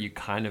taker, you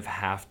kind of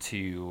have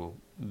to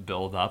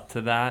build up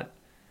to that,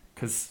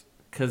 because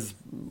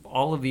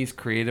all of these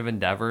creative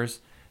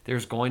endeavors,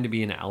 there's going to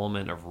be an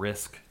element of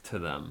risk to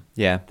them.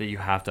 Yeah. That you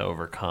have to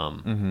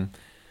overcome.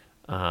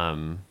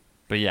 Mm-hmm.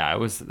 But yeah,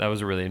 that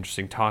was a really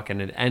interesting talk,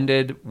 and it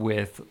ended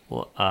with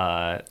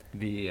what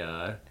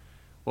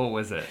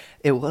was it?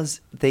 It was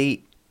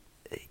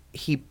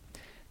he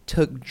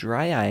took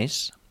dry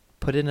ice,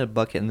 put it in a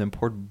bucket, and then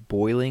poured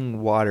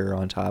boiling water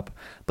on top.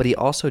 But he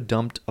also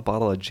dumped a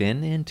bottle of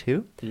gin in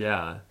too.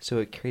 Yeah. So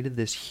it created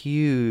this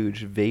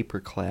huge vapor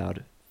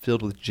cloud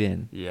filled with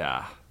gin.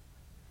 Yeah.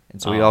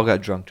 And so we all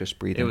got drunk just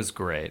breathing. It was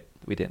great.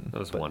 We didn't. It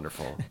was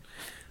wonderful.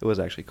 It was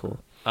actually cool.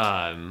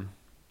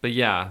 But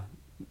yeah,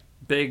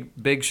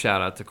 big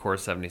shout out to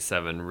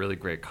Core77. Really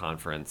great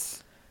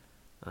conference.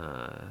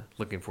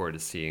 Looking forward to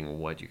seeing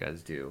what you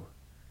guys do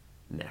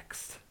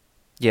next.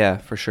 Yeah,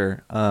 for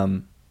sure.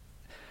 Do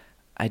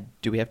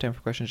we have time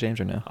for questions, James,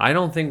 or no? I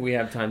don't think we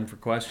have time for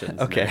questions.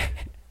 Okay. Man.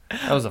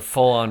 That was a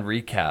full-on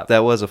recap.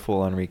 That was a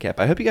full-on recap.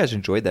 I hope you guys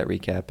enjoyed that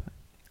recap.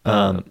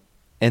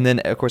 And then,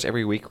 of course,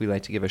 every week we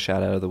like to give a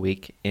shout-out of the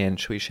week. And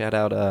should we shout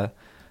out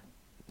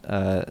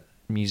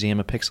Museum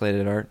of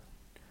Pixelated Art?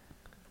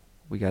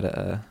 We got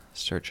to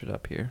search it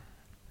up here.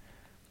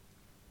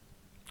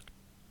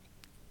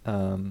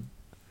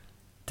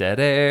 Dead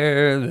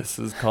air. This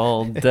is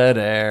called dead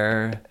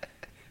air.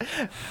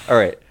 All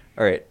right.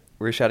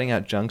 We're shouting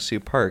out Jung-Soo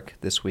Park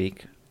this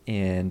week,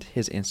 and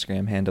his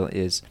Instagram handle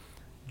is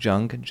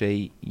Jung,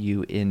 Jung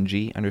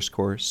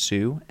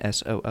 _Soo,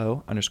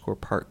 SOO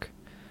 _Park.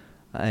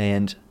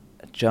 And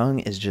Jung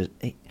is just,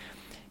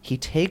 he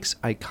takes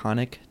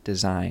iconic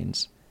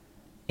designs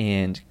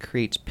and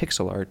creates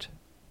pixel art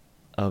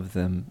of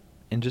them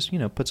and just,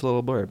 puts a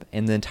little blurb.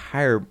 And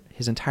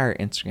his entire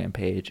Instagram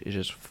page is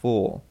just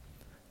full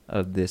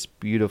of this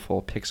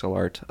beautiful pixel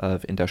art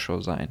of industrial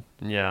design.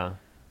 Yeah.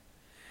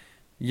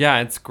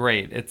 Yeah, it's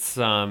great. It's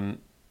so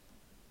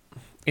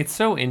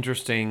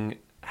interesting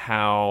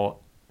how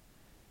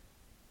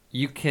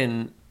you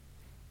can,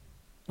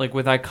 like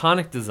with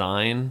iconic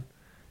design,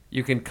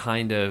 you can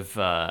kind of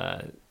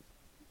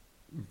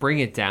bring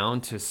it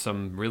down to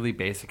some really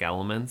basic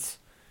elements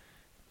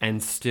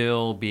and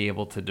still be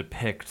able to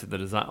depict the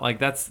design. Like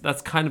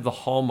that's kind of the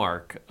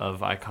hallmark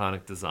of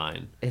iconic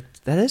design.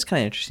 That is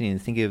kind of interesting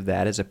to think of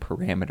that as a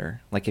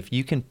parameter. Like if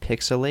you can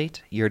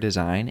pixelate your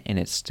design and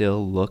it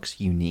still looks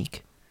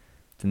unique,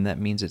 then that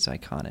means it's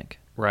iconic.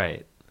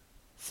 Right.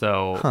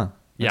 So,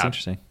 that's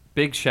interesting.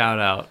 Big shout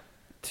out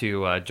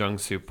to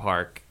Jung-Soo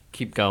Park.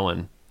 Keep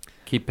going.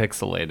 Keep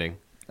pixelating.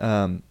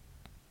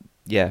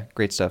 Yeah,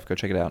 great stuff. Go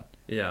check it out.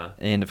 Yeah.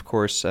 And of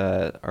course,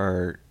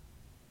 our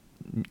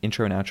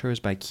intro and outro is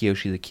by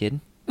Kiyoshi the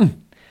Kid.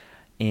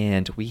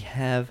 And we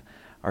have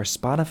our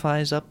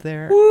Spotify's up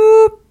there.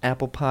 Whoop.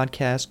 Apple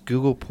Podcasts,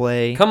 Google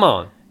Play. Come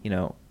on.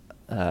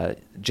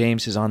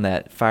 James is on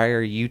that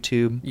fire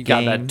YouTube. You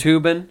got that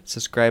tubing.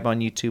 Subscribe on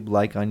YouTube,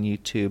 like on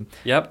YouTube.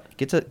 Yep.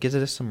 Get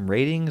us some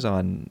ratings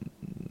on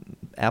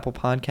Apple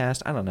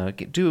Podcast. I don't know.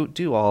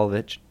 Do all of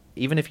it.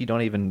 Even if you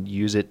don't even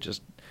use it,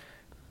 just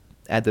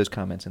add those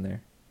comments in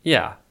there.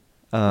 Yeah.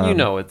 You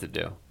know what to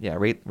do. Yeah.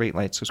 Rate,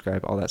 like,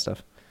 subscribe, all that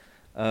stuff.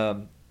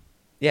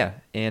 Yeah.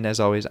 And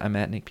as always, I'm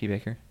at Nick P.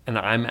 Baker. And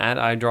I'm at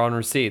I Draw on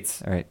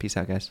Receipts. All right. Peace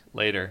out, guys.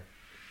 Later.